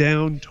 look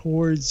down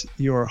towards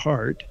your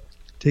heart,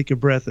 take a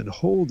breath and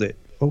hold it.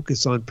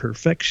 Focus on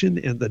perfection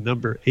and the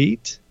number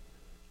 8.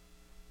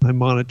 I'm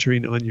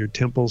monitoring on your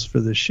temples for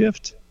the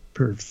shift.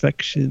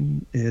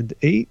 Perfection and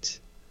 8.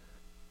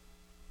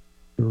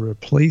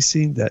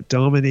 Replacing that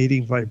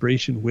dominating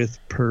vibration with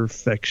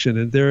perfection.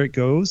 And there it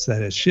goes.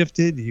 That has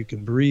shifted. You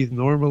can breathe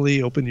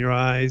normally, open your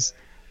eyes,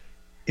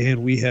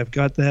 and we have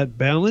got that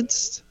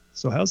balanced.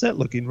 So how's that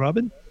looking,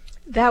 Robin?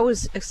 That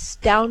was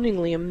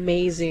astoundingly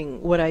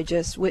amazing what I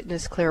just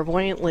witnessed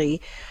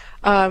clairvoyantly.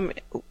 Are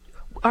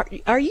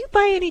you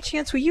by any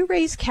chance, were you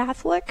raised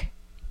Catholic?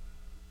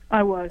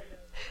 I was.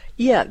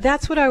 Yeah,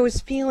 that's what I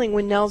was feeling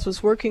when Nels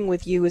was working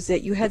with you, is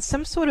that you had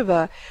some sort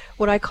of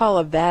what I call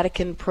a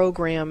Vatican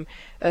program,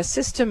 a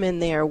system in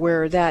there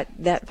where that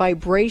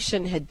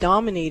vibration had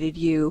dominated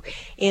you,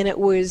 and it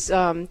was,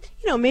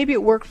 maybe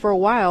it worked for a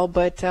while,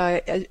 but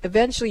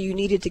eventually you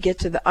needed to get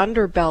to the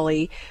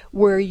underbelly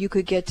where you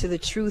could get to the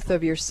truth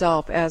of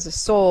yourself as a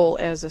soul,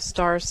 as a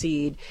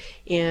starseed,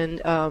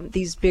 and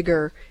these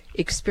bigger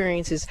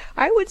experiences.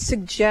 I would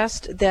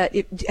suggest that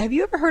have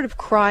you ever heard of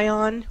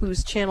Cryon,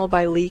 who's channeled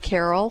by Lee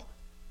Carroll?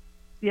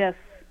 Yes.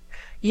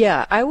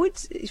 Yeah, I would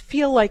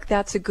feel like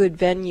that's a good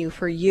venue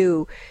for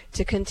you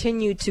to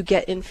continue to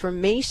get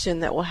information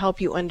that will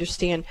help you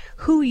understand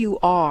who you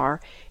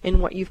are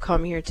and what you've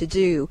come here to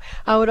do.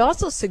 I would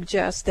also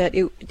suggest that,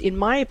 in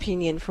my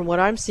opinion, from what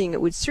I'm seeing,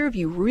 it would serve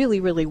you really,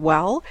 really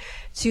well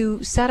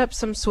to set up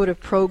some sort of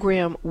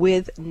program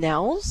with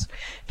Nels,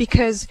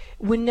 because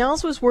when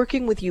Nels was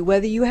working with you,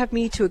 whether you have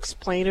me to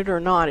explain it or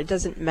not, it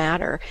doesn't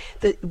matter.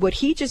 What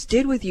he just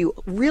did with you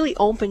really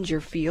opened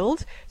your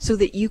field so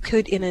that you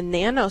could, in a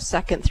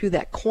nanosecond, through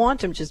that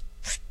quantum, just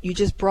you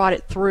just brought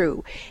it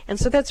through. And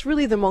so that's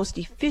really the most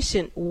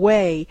efficient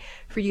way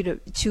for you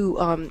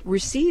to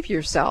receive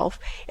yourself.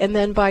 And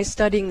then by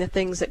studying the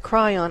things that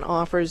Kryon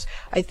offers,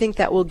 I think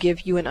that will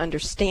give you an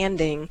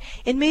understanding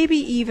and maybe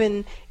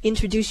even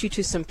introduce you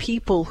to some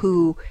people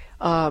who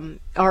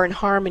are in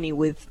harmony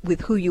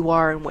with who you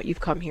are and what you've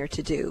come here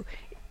to do.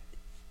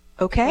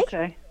 Okay?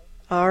 Okay.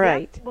 All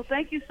right. Yeah. Well,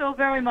 thank you so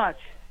very much.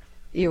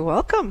 You're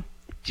welcome.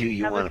 Do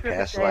you Have want a a terrific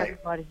past day, life?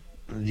 everybody.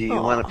 Do you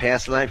want a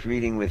past life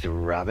reading with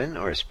Robin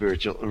or a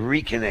spiritual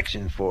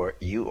reconnection for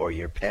you or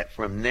your pet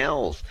from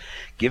Nels?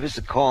 Give us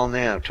a call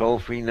now.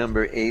 Toll-free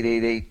number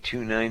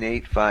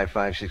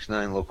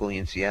 888-298-5569. Locally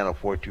in Seattle,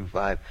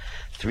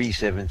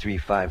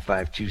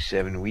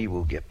 425-373-5527. We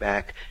will get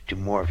back to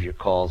more of your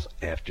calls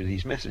after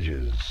these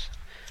messages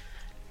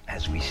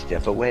as we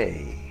step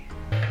away.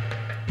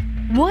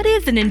 What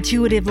is an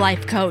intuitive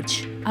life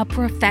coach? A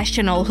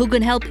professional who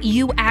can help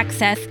you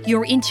access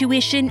your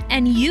intuition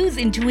and use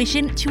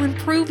intuition to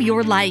improve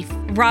your life.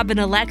 Robin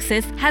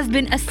Alexis has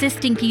been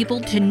assisting people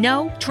to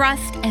know,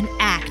 trust, and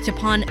act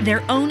upon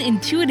their own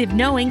intuitive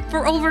knowing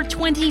for over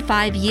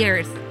 25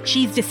 years.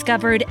 She's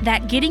discovered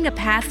that getting a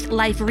past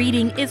life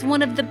reading is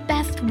one of the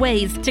best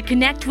ways to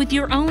connect with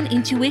your own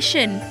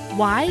intuition.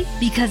 Why?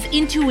 Because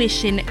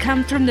intuition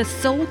comes from the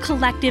soul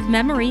collective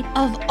memory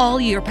of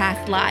all your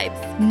past lives,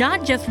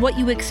 not just what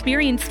you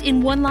experienced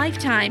in one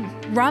lifetime.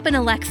 Robin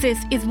Alexis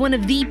is one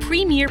of the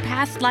premier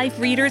past life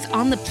readers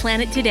on the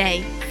planet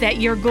today. Set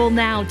your goal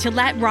now to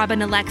let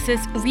Robin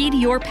Alexis read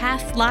your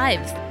past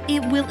lives.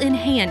 It will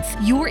enhance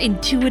your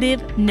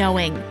intuitive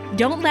knowing.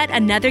 Don't let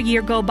another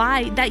year go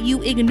by that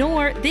you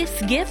ignore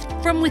this gift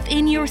from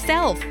within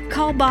yourself.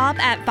 Call Bob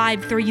at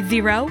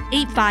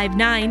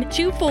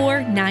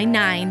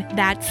 530-859-2499.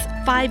 That's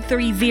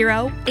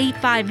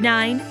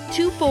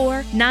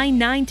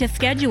 530-859-2499 to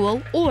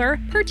schedule or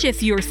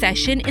purchase your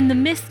session in the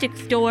Mystic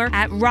Store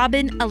at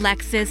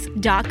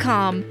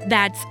robinalexis.com.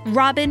 That's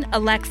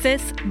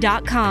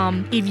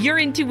robinalexis.com. If your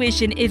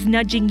intuition is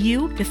nudging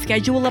you to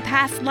schedule a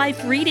past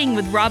life reading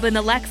with Robin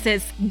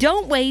Alexis,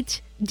 don't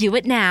wait. Do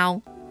it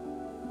now.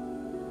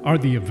 Are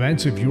the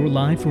events of your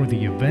life or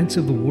the events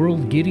of the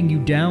world getting you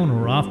down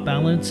or off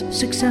balance?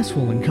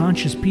 Successful and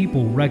conscious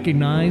people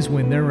recognize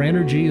when their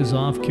energy is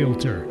off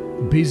kilter.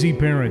 Busy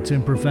parents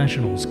and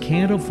professionals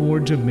can't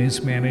afford to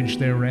mismanage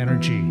their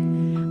energy.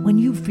 When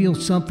you feel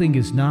something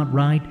is not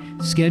right,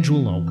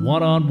 schedule a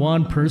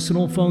one-on-one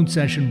personal phone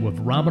session with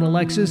Robin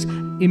Alexis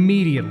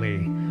immediately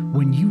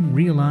when you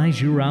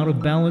realize you're out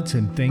of balance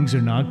and things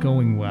are not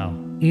going well.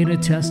 In a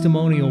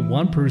testimonial,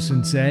 one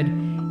person said,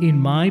 "In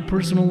my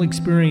personal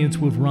experience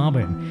with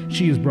Robin,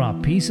 she has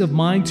brought peace of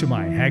mind to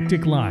my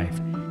hectic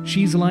life.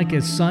 She's like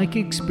a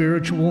psychic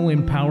spiritual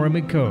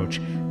empowerment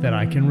coach that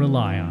I can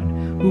rely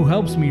on, who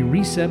helps me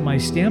reset my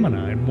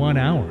stamina in 1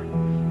 hour."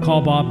 Call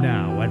Bob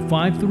now at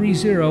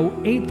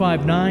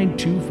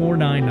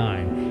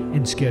 530-859-2499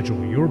 and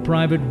schedule your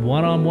private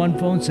one-on-one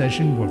phone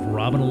session with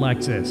Robin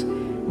Alexis.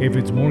 If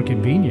it's more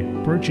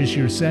convenient, purchase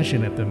your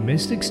session at the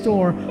Mystic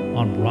Store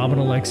on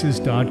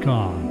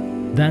robinalexis.com.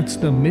 That's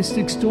the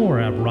Mystic Store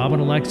at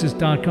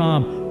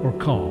robinalexis.com or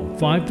call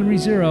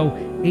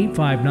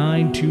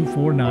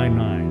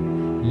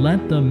 530-859-2499.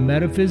 Let the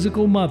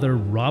metaphysical mother,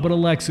 Robin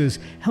Alexis,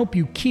 help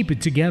you keep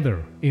it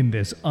together in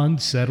this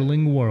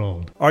unsettling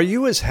world. Are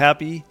you as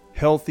happy,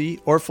 healthy,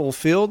 or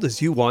fulfilled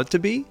as you want to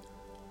be?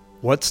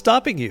 What's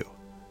stopping you?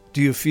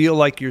 Do you feel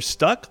like you're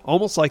stuck,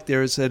 almost like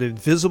there's an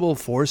invisible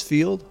force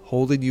field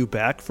holding you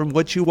back from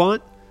what you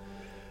want?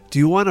 Do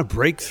you want to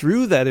break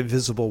through that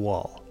invisible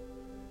wall?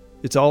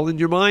 It's all in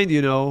your mind,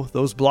 you know.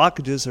 Those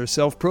blockages are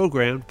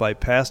self-programmed by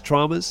past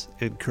traumas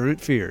and current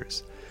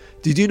fears.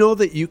 Did you know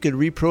that you can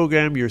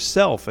reprogram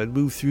yourself and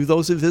move through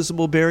those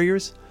invisible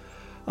barriers?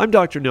 I'm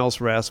Dr.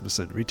 Nels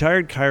Rasmussen,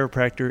 retired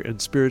chiropractor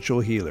and spiritual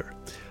healer.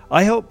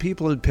 I help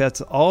people and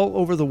pets all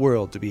over the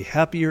world to be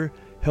happier,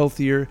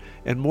 healthier,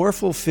 and more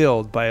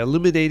fulfilled by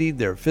eliminating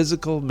their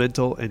physical,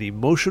 mental, and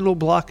emotional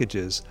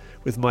blockages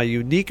with my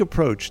unique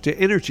approach to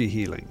energy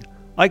healing.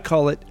 I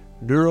call it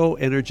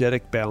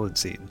neuroenergetic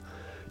balancing.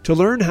 To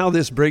learn how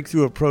this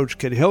breakthrough approach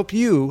can help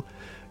you,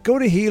 go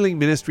to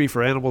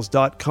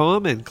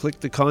healingministryforanimals.com and click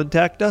the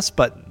Contact Us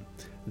button.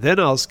 Then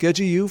I'll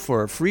schedule you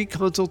for a free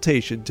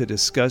consultation to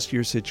discuss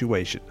your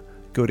situation.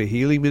 Go to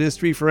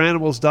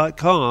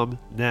healingministryforanimals.com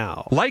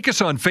now. Like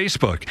us on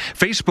Facebook,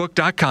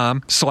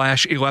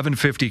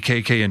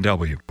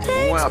 facebook.com/1150kknw.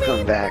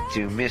 Welcome back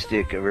to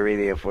Mystic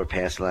Radio for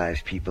Past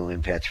Lives, People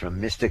and Pets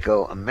from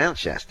mystical Mount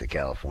Shasta,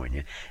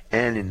 California,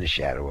 and in the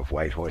shadow of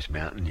White Horse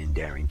Mountain in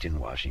Darrington,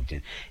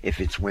 Washington.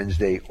 If it's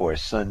Wednesday or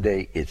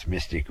Sunday, it's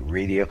Mystic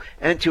Radio.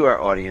 And to our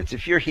audience,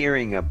 if you're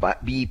hearing a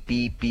beep,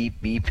 beep,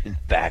 beep, beep in the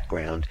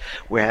background,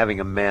 we're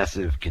having a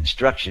massive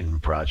construction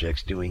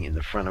projects doing in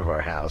the front of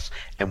our house,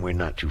 and we're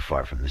not too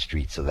far from the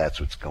street, so that's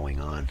what's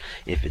going on.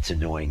 If it's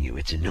annoying you,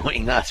 it's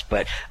annoying us,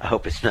 but I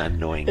hope it's not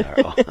annoying our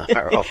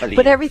audience.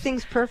 But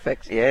everything's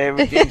perfect. Yeah,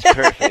 everything's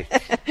perfect.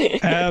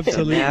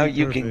 Absolutely. So now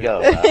you perfect. can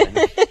go,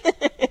 Robin.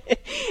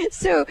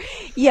 So,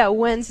 yeah,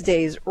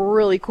 Wednesday's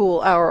really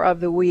cool hour of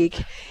the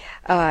week.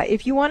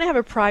 If you want to have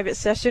a private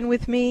session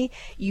with me,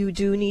 you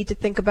do need to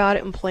think about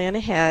it and plan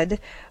ahead.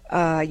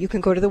 You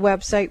can go to the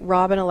website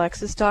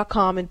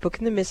robinalexis.com and book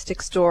in the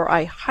Mystic Store.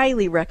 I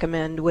highly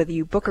recommend, whether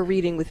you book a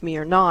reading with me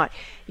or not,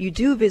 you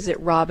do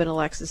visit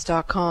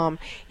robinalexis.com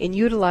and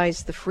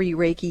utilize the free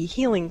Reiki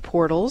healing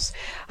portals.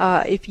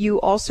 If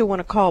you also want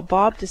to call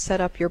Bob to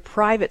set up your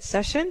private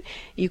session,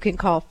 you can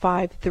call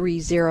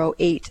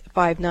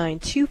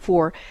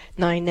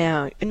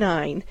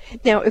 530-859-2499.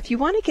 Now, if you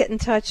want to get in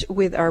touch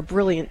with our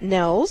brilliant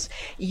Nels,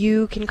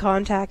 you can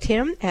contact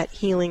him at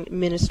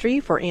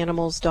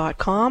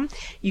healingministryforanimals.com.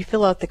 You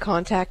fill out the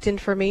contact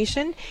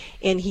information,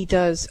 and he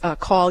does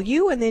call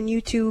you, and then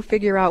you two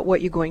figure out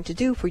what you're going to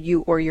do for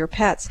you or your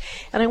pets.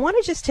 And I want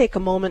to just take a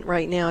moment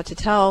right now to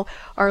tell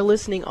our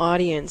listening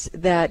audience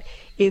that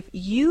if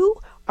you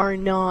are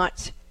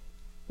not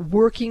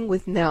working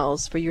with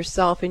Nels for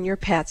yourself and your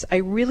pets, I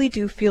really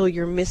do feel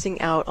you're missing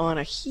out on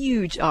a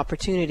huge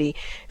opportunity,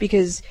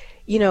 because,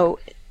 you know,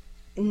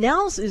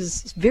 Nels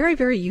is very,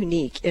 very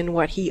unique in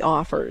what he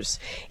offers,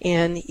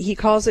 and he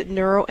calls it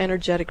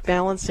neuroenergetic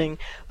balancing.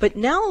 But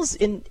Nels,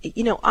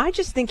 I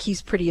just think he's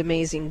a pretty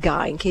amazing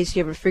guy, in case you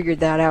haven't figured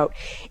that out.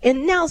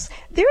 And Nels,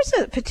 there's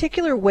a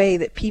particular way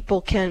that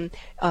people can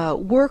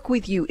work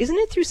with you. Isn't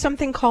it through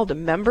something called a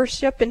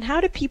membership? And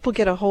how do people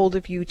get a hold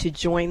of you to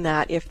join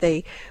that if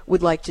they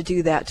would like to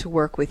do that, to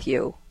work with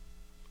you?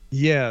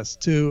 Yes,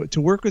 to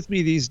work with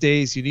me these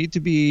days, you need to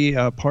be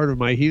part of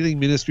my Healing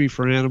Ministry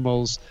for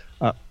Animals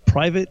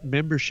private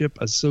membership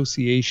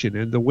association.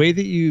 And the way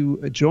that you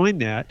join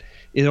that,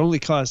 it only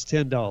costs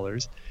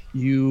 $10.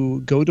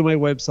 You go to my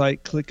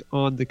website, click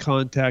on the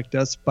Contact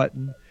Us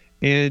button,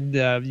 and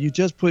you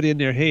just put in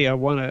there, hey, I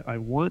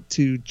want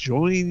to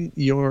join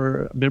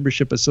your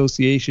membership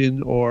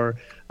association, or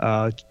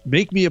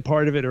make me a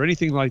part of it, or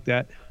anything like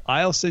that.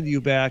 I'll send you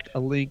back a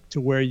link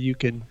to where you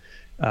can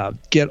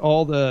get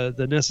all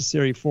the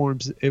necessary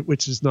forms,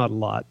 which is not a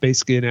lot.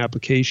 Basically, an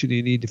application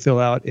you need to fill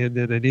out, and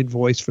then an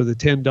invoice for the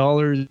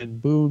 $10, and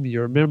boom,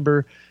 you're a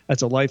member.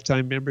 That's a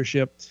lifetime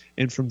membership.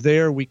 And from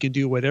there, we can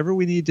do whatever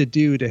we need to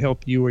do to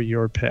help you or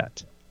your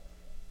pet.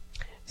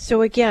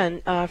 So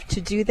again,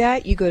 to do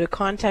that, you go to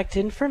contact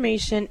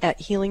information at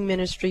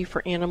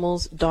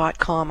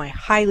healingministryforanimals.com. I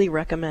highly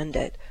recommend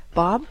it.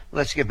 Bob?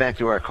 Let's get back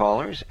to our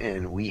callers,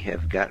 and we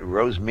have got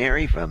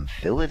Rosemary from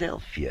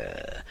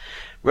Philadelphia.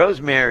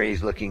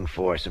 Rosemary's looking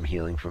for some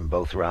healing from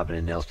both Robin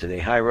and Nels today.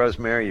 Hi,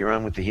 Rosemary. You're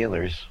on with the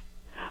healers.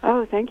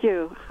 Oh, thank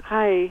you.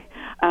 Hi.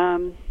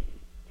 I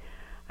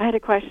had a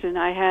question.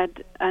 I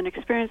had an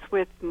experience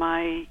with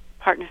my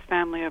partner's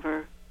family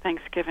over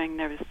Thanksgiving.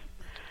 We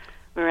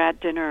were at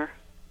dinner,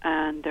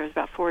 and there was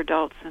about 4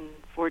 adults and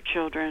 4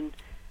 children.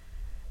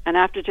 And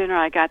after dinner,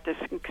 I got this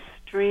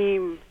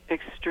extreme,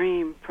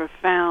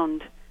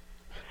 profound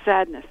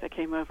sadness that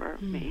came over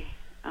me.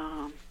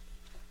 I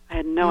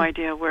had no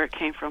idea where it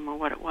came from or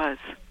what it was.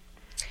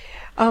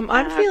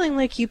 I'm feeling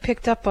like you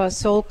picked up a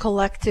soul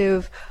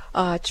collective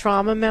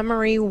trauma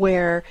memory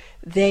where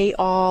they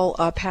all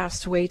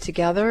passed away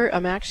together.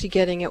 I'm actually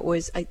getting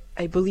I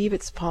believe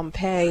it's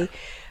Pompeii,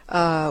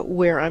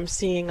 where I'm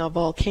seeing a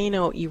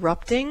volcano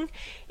erupting,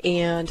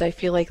 and I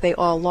feel like they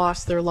all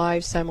lost their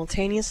lives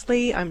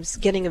simultaneously. I'm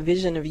getting a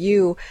vision of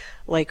you,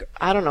 like,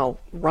 I don't know,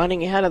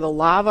 running ahead of the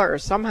lava or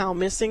somehow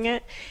missing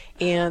it.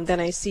 And then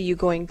I see you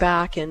going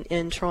back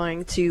and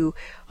trying to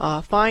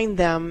find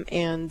them,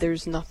 and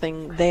there's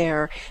nothing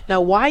there. Now,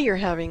 why you're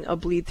having a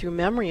bleed-through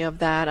memory of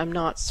that, I'm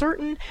not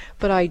certain,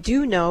 but I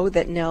do know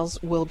that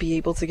Nels will be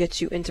able to get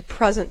you into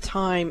present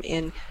time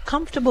and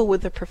comfortable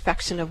with the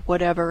perfection of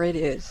whatever it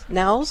is.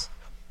 Nels?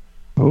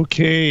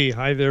 Okay.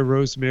 Hi there,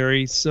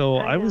 Rosemary. So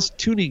I was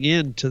tuning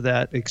in to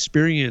that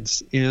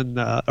experience in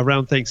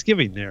around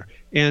Thanksgiving there.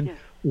 And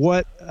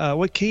what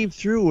came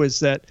through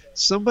was that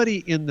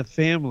somebody in the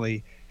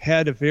family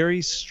had a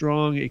very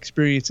strong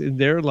experience in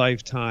their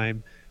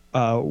lifetime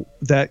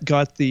that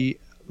got the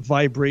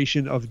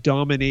vibration of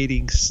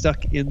dominating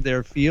stuck in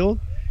their field.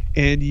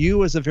 And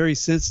you, as a very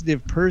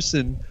sensitive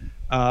person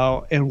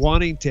and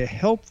wanting to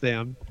help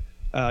them,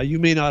 you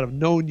may not have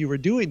known you were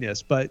doing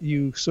this, but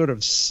you sort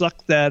of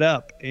sucked that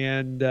up.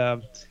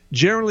 And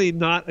generally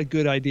not a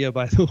good idea,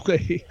 by the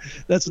way.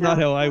 That's not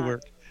how I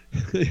work.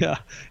 Yeah.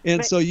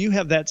 And so you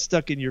have that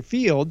stuck in your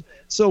field,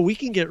 so we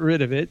can get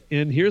rid of it.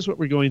 And here's what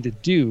we're going to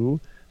do.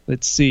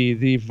 Let's see.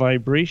 The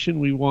vibration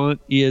we want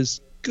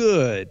is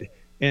good.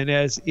 And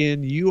as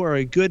in, you are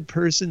a good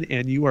person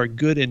and you are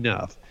good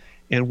enough.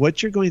 And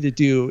what you're going to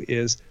do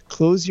is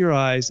close your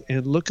eyes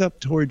and look up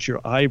towards your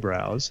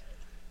eyebrows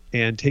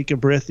and take a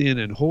breath in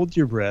and hold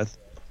your breath.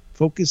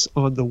 Focus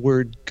on the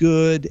word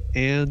good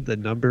and the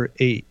number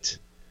 8.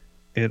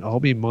 And I'll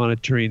be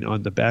monitoring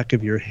on the back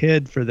of your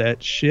head for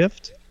that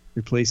shift,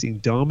 replacing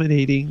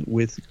dominating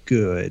with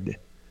good.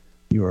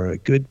 You are a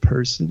good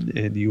person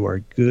and you are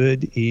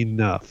good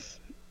enough.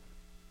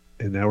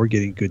 And now we're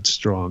getting good,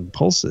 strong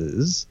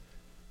pulses,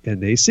 and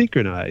they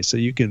synchronize. So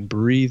you can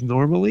breathe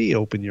normally,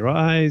 open your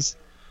eyes.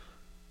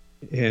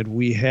 And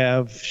we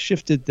have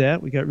shifted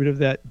that. We got rid of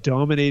that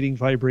dominating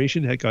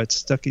vibration that got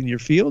stuck in your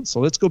field. So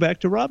let's go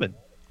back to Robin.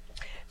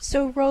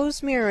 So,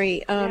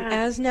 Rosemary,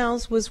 as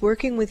Nels was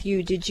working with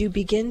you, did you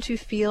begin to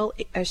feel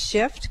a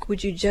shift?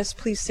 Would you just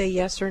please say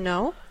yes or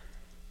no?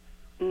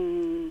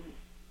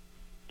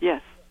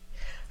 Yes.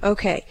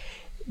 Okay.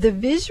 The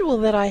visual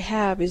that I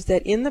have is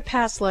that in the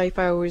past life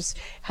I was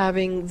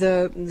having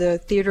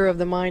the theater of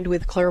the mind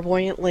with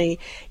Clairvoyantly.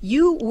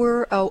 You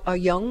were a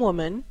young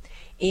woman,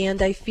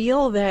 and I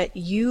feel that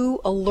you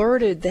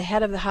alerted the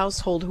head of the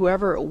household,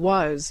 whoever it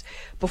was,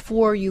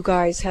 before you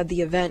guys had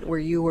the event where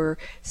you were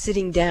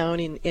sitting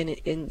down and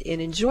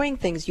enjoying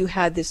things. You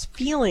had this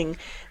feeling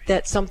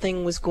that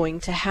something was going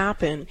to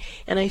happen.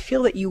 And I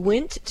feel that you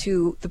went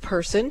to the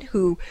person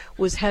who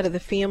was head of the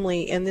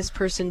family, and this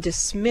person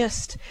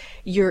dismissed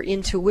your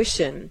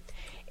intuition.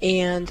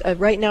 And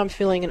right now I'm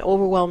feeling an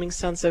overwhelming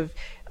sense of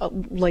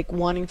like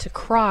wanting to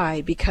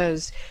cry,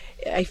 because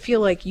I feel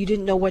like you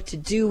didn't know what to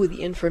do with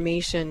the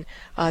information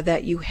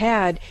that you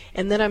had.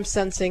 And then I'm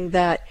sensing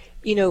that,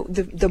 you know,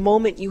 the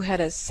moment you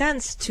had a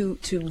sense to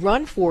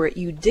run for it,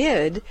 you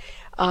did,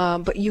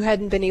 but you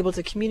hadn't been able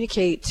to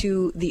communicate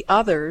to the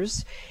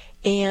others.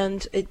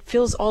 And it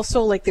feels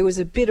also like there was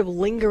a bit of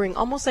lingering,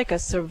 almost like a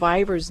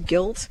survivor's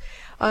guilt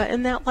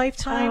in that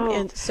lifetime. Oh,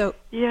 and so,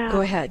 yeah.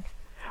 Go ahead.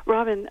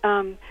 Robin,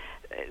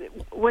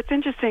 what's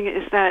interesting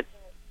is that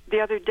the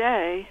other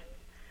day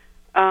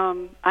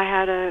I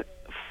had a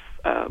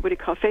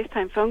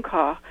FaceTime phone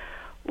call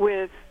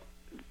with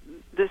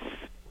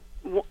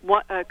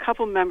a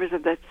couple members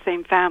of the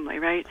same family,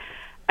 right?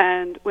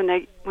 And when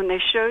they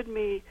showed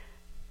me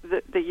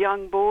the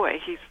young boy,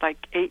 he's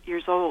like 8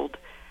 years old,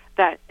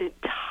 that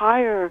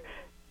entire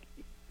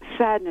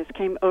sadness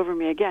came over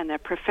me again.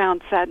 That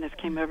profound sadness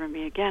came over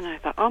me again. And I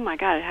thought, oh my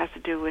God, it has to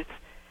do with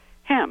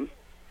him.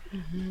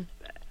 Mm-hmm.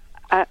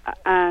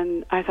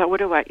 And I thought, what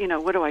do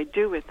I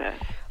do with this?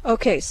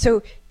 Okay,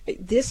 so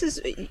this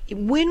is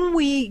when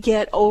we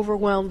get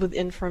overwhelmed with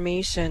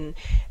information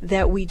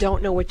that we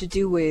don't know what to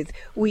do with.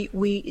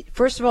 We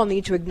first of all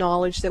need to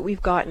acknowledge that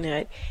we've gotten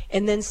it,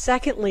 and then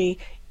secondly,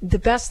 the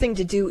best thing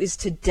to do is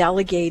to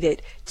delegate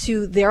it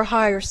to their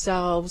higher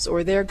selves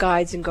or their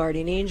guides and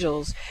guardian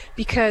angels,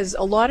 because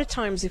a lot of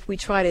times if we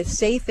try to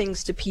say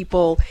things to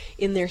people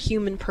in their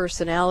human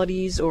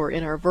personalities or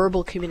in our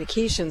verbal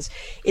communications,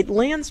 it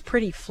lands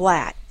pretty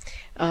flat.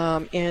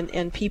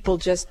 And people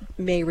just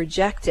may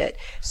reject it.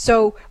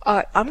 So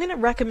I'm going to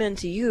recommend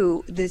to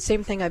you the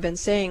same thing I've been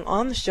saying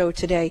on the show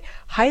today.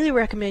 Highly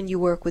recommend you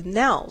work with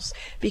Nels,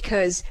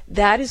 because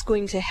that is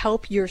going to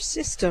help your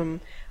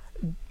system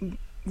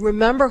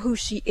remember who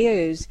she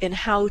is and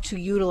how to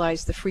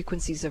utilize the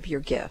frequencies of your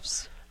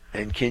gifts.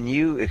 And can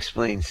you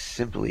explain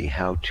simply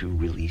how to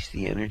release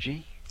the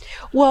energy?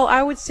 Well,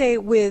 I would say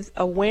with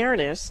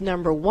awareness,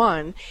 number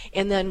one,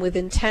 and then with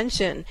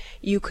intention,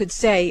 you could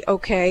say,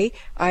 okay,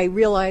 I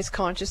realize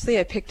consciously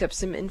I picked up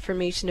some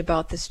information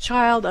about this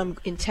child. I'm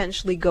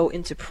intentionally go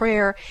into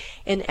prayer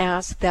and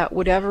ask that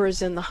whatever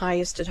is in the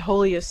highest and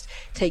holiest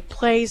take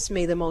place.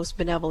 May the most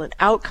benevolent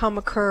outcome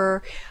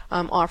occur.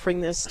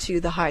 Offering this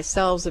to the high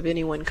selves of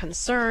anyone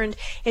concerned,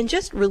 and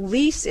just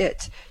release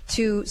it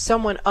to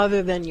someone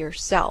other than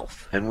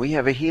yourself. And we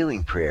have a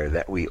healing prayer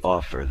that we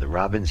offer, the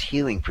Robin's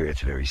Healing Prayer.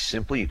 It's very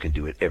simple. You can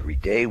do it every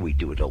day. We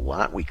do it a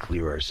lot. We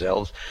clear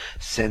ourselves.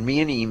 Send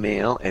me an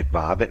email at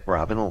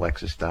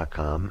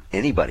bob@robinalexis.com,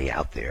 anybody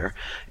out there,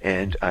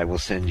 and I will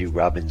send you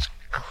Robin's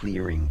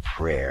clearing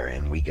prayer.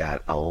 And we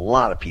got a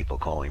lot of people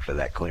calling for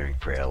that clearing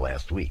prayer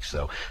last week,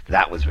 so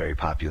that was very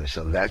popular.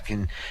 So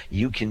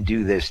you can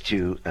do this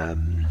too,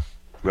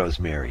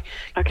 Rosemary.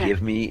 Okay.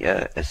 Give me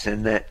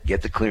send that,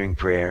 get the clearing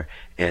prayer,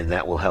 and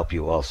that will help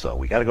you also.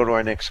 We got to go to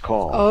our next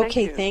call.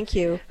 Okay, thank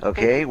you.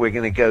 Okay, we're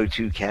going to go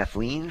to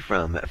Kathleen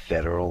from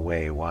Federal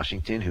Way,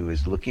 Washington, who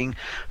is looking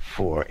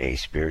for a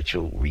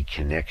spiritual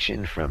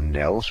reconnection from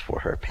Nels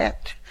for her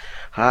pet.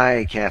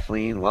 Hi,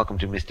 Kathleen. Welcome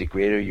to Mystic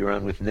Radio. You're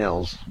on with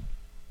Nels.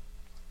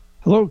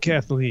 Hello,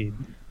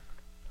 Kathleen.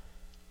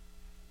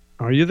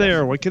 Are you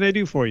there? What can I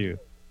do for you?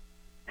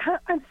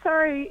 I'm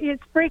sorry,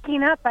 it's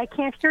breaking up. I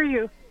can't hear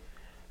you.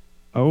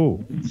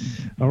 Oh,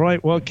 all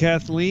right. Well,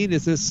 Kathleen,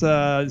 is this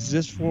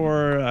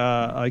for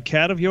a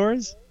cat of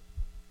yours?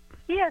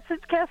 Yes,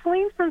 it's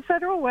Kathleen from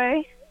Federal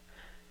Way.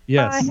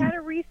 Yes. I had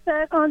a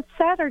reset on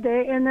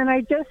Saturday, and then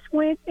I just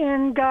went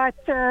and got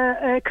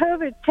a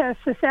COVID test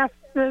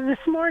this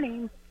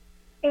morning,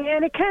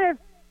 and it kind of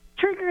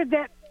triggered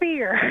that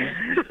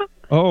fear.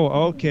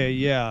 Oh, okay,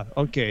 yeah,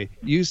 okay.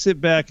 You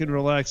sit back and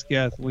relax,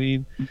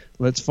 Kathleen.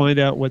 Let's find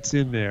out what's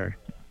in there.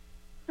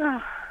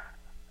 Oh.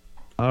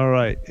 All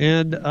right,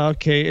 and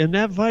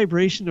that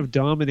vibration of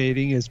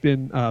dominating has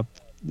been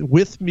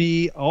with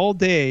me all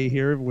day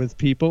here with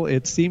people.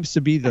 It seems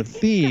to be the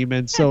theme,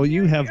 and so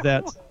you have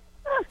that.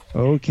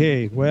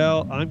 Okay,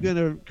 well, I'm going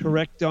to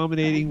correct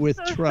dominating with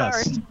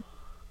trust. Sorry.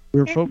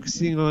 We're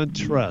focusing on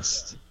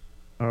trust.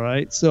 All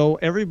right, so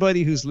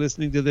everybody who's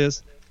listening to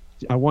this,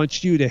 I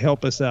want you to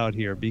help us out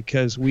here,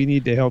 because we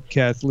need to help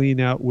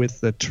Kathleen out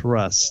with the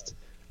trust.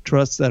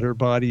 Trust that her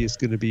body is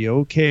going to be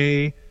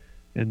okay,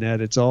 and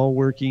that it's all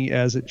working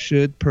as it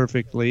should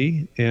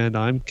perfectly. And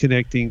I'm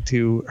connecting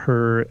to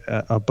her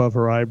above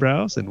her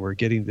eyebrows, and we're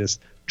getting this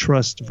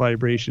trust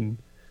vibration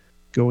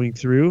going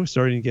through,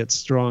 starting to get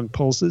strong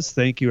pulses.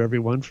 Thank you,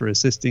 everyone, for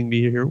assisting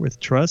me here with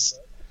trust.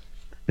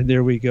 And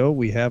there we go.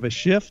 We have a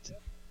shift.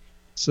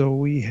 So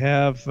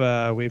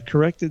we've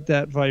corrected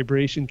that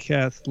vibration,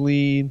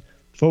 Kathleen.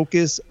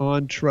 Focus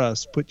on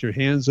trust. Put your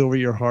hands over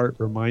your heart.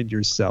 Remind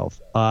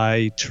yourself,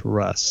 I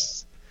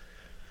trust.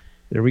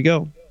 There we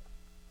go.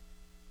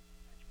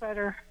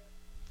 Better.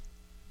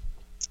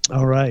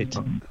 All right.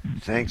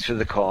 Thanks for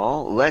the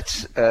call.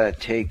 Let's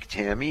take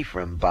Tammy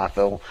from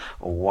Bothell,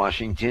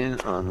 Washington,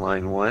 on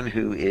line 1,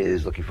 who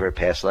is looking for a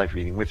past life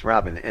reading with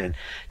Robin. And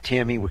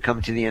Tammy, we're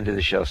coming to the end of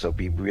the show, so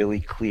be really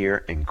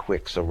clear and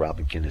quick so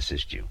Robin can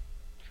assist you.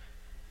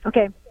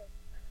 Okay.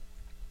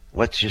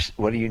 What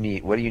do you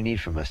need? What do you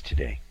need from us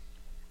today?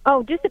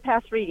 Oh, just a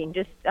past reading.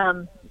 Just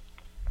a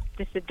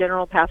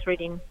general past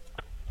reading.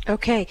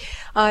 Okay.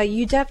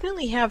 You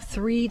definitely have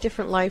 3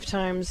 different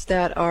lifetimes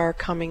that are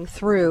coming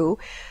through.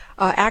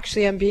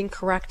 Actually, I'm being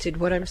corrected.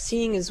 What I'm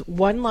seeing is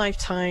 1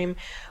 lifetime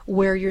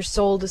where your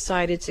soul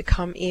decided to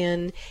come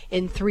in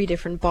 3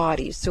 different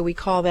bodies. So we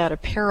call that a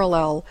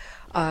parallel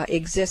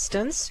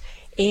existence.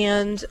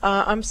 And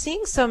I'm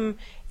seeing some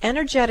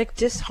energetic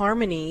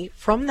disharmony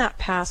from that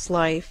past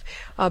life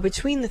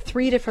between the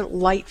 3 different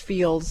light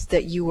fields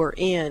that you were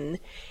in.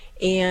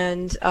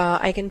 And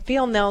I can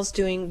feel Nell's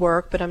doing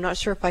work, but I'm not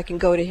sure if I can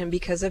go to him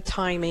because of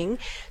timing.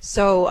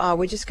 So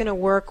we're just going to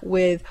work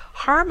with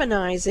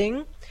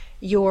harmonizing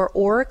your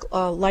auric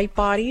light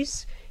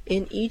bodies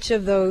in each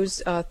of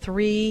those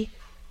 3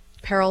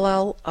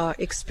 parallel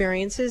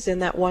experiences in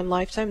that 1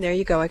 lifetime. There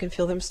you go. I can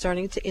feel them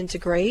starting to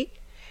integrate.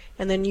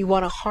 And then you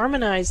want to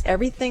harmonize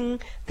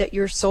everything that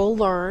your soul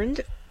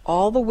learned,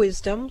 all the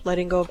wisdom,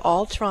 letting go of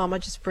all trauma,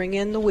 just bring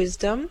in the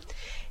wisdom.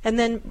 And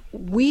then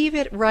weave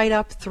it right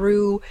up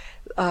through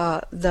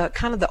the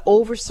kind of the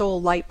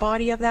oversoul light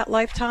body of that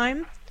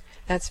lifetime.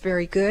 That's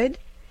very good.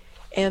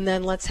 And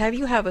then let's have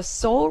you have a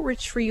soul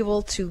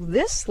retrieval to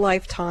this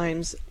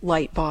lifetime's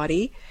light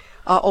body.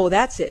 Oh,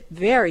 that's it.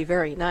 Very,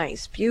 very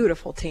nice.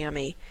 Beautiful,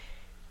 Tammy.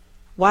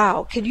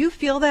 Wow. Can you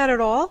feel that at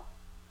all?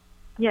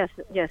 Yes,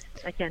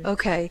 I can.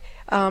 Okay.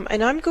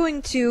 And I'm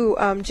going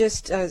to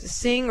just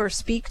sing or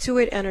speak to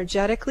it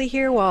energetically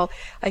here while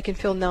I can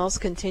feel Nels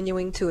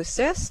continuing to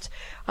assist.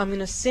 I'm going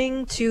to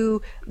sing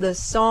to the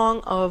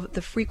song of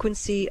the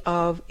frequency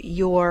of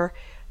your,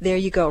 there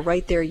you go,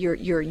 right there,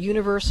 your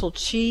universal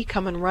chi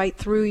coming right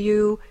through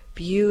you.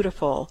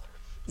 Beautiful.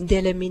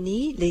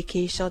 Delemini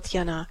leke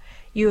shatiana.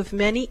 You have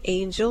many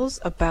angels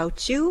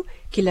about you.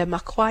 Kila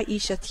makwa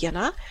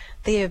ishatiana.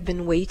 They have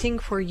been waiting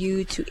for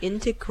you to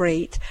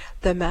integrate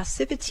the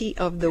massivity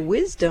of the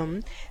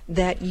wisdom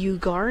that you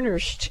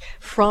garnered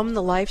from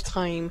the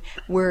lifetime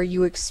where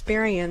you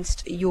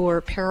experienced your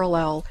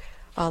parallel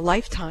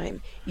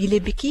lifetime. You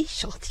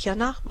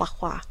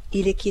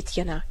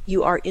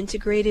are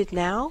integrated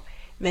now.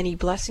 Many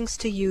blessings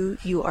to you.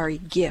 You are a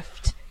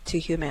gift to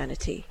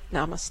humanity.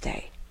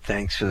 Namaste.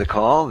 Thanks for the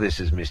call.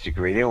 This is Mystic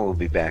Radio. We'll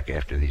be back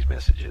after these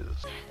messages.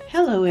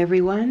 Hello,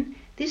 everyone.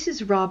 This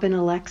is Robin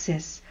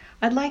Alexis.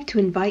 I'd like to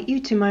invite you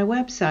to my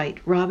website,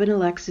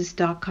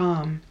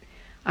 robinalexis.com.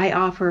 I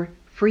offer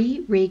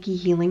free Reiki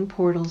healing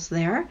portals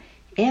there,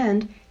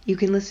 and you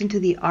can listen to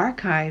the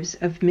archives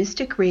of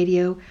Mystic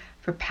Radio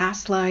for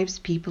past lives,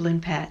 people, and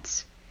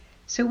pets.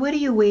 So what are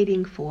you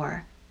waiting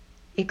for?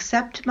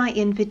 Accept my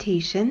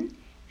invitation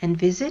and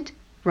visit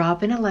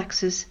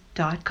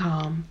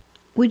robinalexis.com.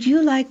 Would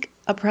you like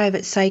a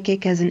private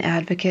psychic as an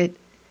advocate?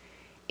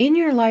 In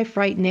your life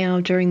right now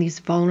during these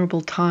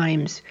vulnerable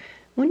times,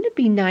 wouldn't it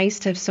be nice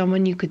to have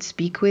someone you could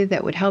speak with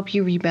that would help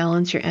you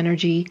rebalance your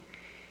energy?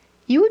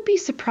 You would be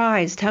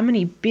surprised how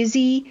many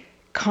busy,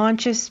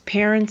 conscious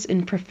parents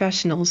and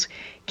professionals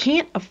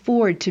can't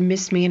afford to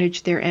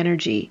mismanage their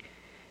energy.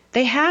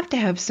 They have to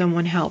have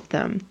someone help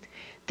them.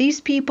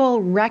 These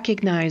people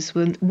recognize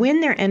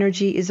when their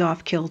energy is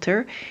off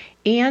kilter,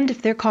 and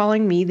if they're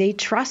calling me, they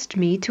trust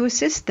me to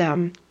assist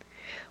them.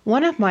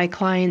 One of my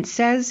clients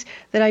says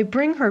that I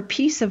bring her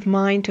peace of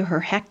mind to her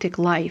hectic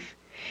life,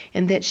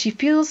 and that she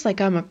feels like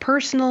I'm a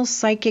personal,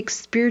 psychic,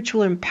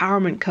 spiritual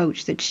empowerment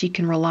coach that she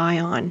can rely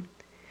on.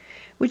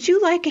 Would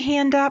you like a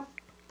hand up?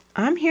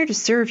 I'm here to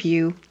serve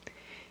you.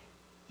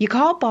 You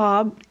call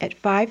Bob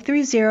at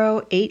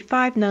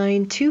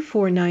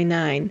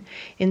 530-859-2499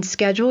 and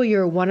schedule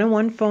your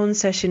one-on-one phone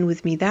session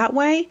with me that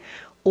way,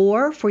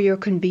 or for your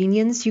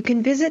convenience, you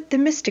can visit the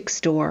Mystic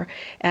Store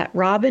at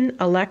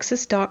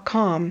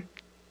robinalexis.com.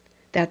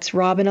 That's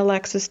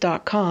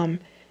robinalexis.com.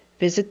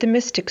 Visit the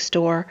Mystic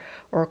Store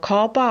or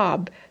call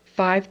Bob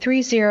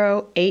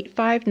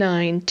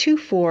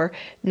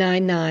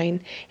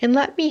 530-859-2499 and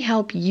let me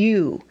help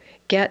you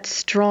get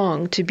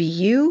strong to be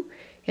you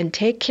and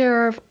take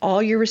care of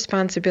all your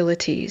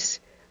responsibilities.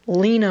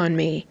 Lean on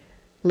me.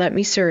 Let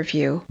me serve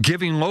you.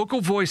 Giving local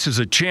voices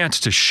a chance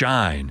to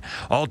shine.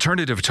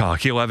 Alternative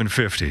Talk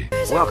 1150.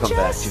 Welcome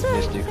back to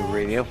Mystic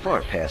Radio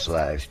for Past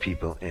Lives,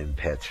 People, and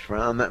Pets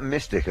from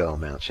mystical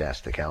Mount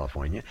Shasta,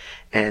 California,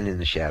 and in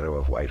the shadow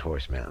of White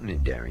Horse Mountain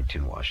in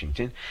Darrington,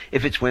 Washington.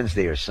 If it's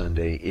Wednesday or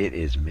Sunday, it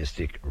is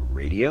Mystic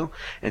Radio.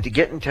 And to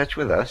get in touch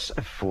with us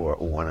for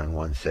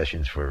one-on-one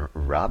sessions for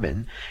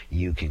Robin,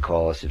 you can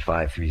call us at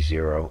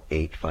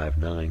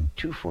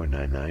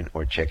 530-859-2499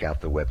 or check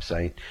out the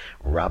website,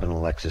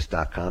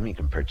 robinalexis.com. You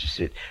can purchase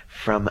it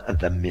from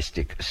the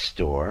Mystic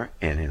Store,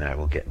 Ann and I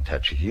will get in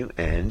touch with you.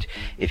 And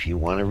if you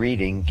want a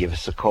reading, give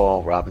us a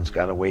call. Robin's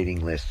got a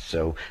waiting list,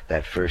 so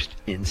that first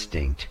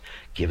instinct,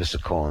 give us a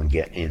call and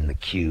get in the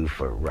queue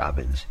for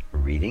Robin's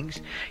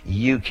readings.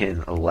 You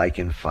can like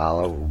and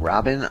follow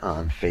Robin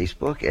on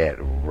Facebook at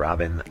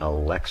Robin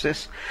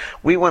Alexis.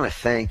 We want to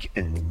thank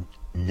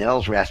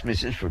Nels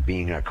Rasmussen for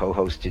being our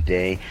co-host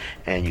today,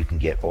 and you can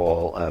get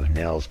all of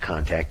Nels'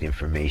 contact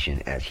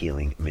information at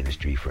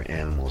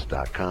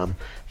healingministryforanimals.com.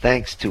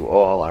 Thanks to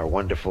all our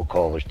wonderful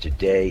callers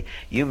today.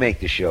 You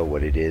make the show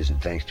what it is,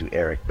 and thanks to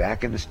Eric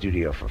back in the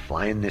studio for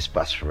flying this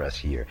bus for us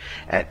here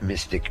at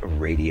Mystic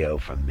Radio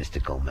from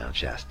mystical Mount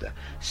Shasta.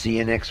 See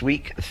you next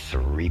week,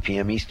 3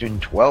 p.m.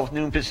 Eastern, 12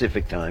 noon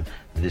Pacific time.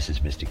 This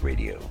is Mystic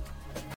Radio.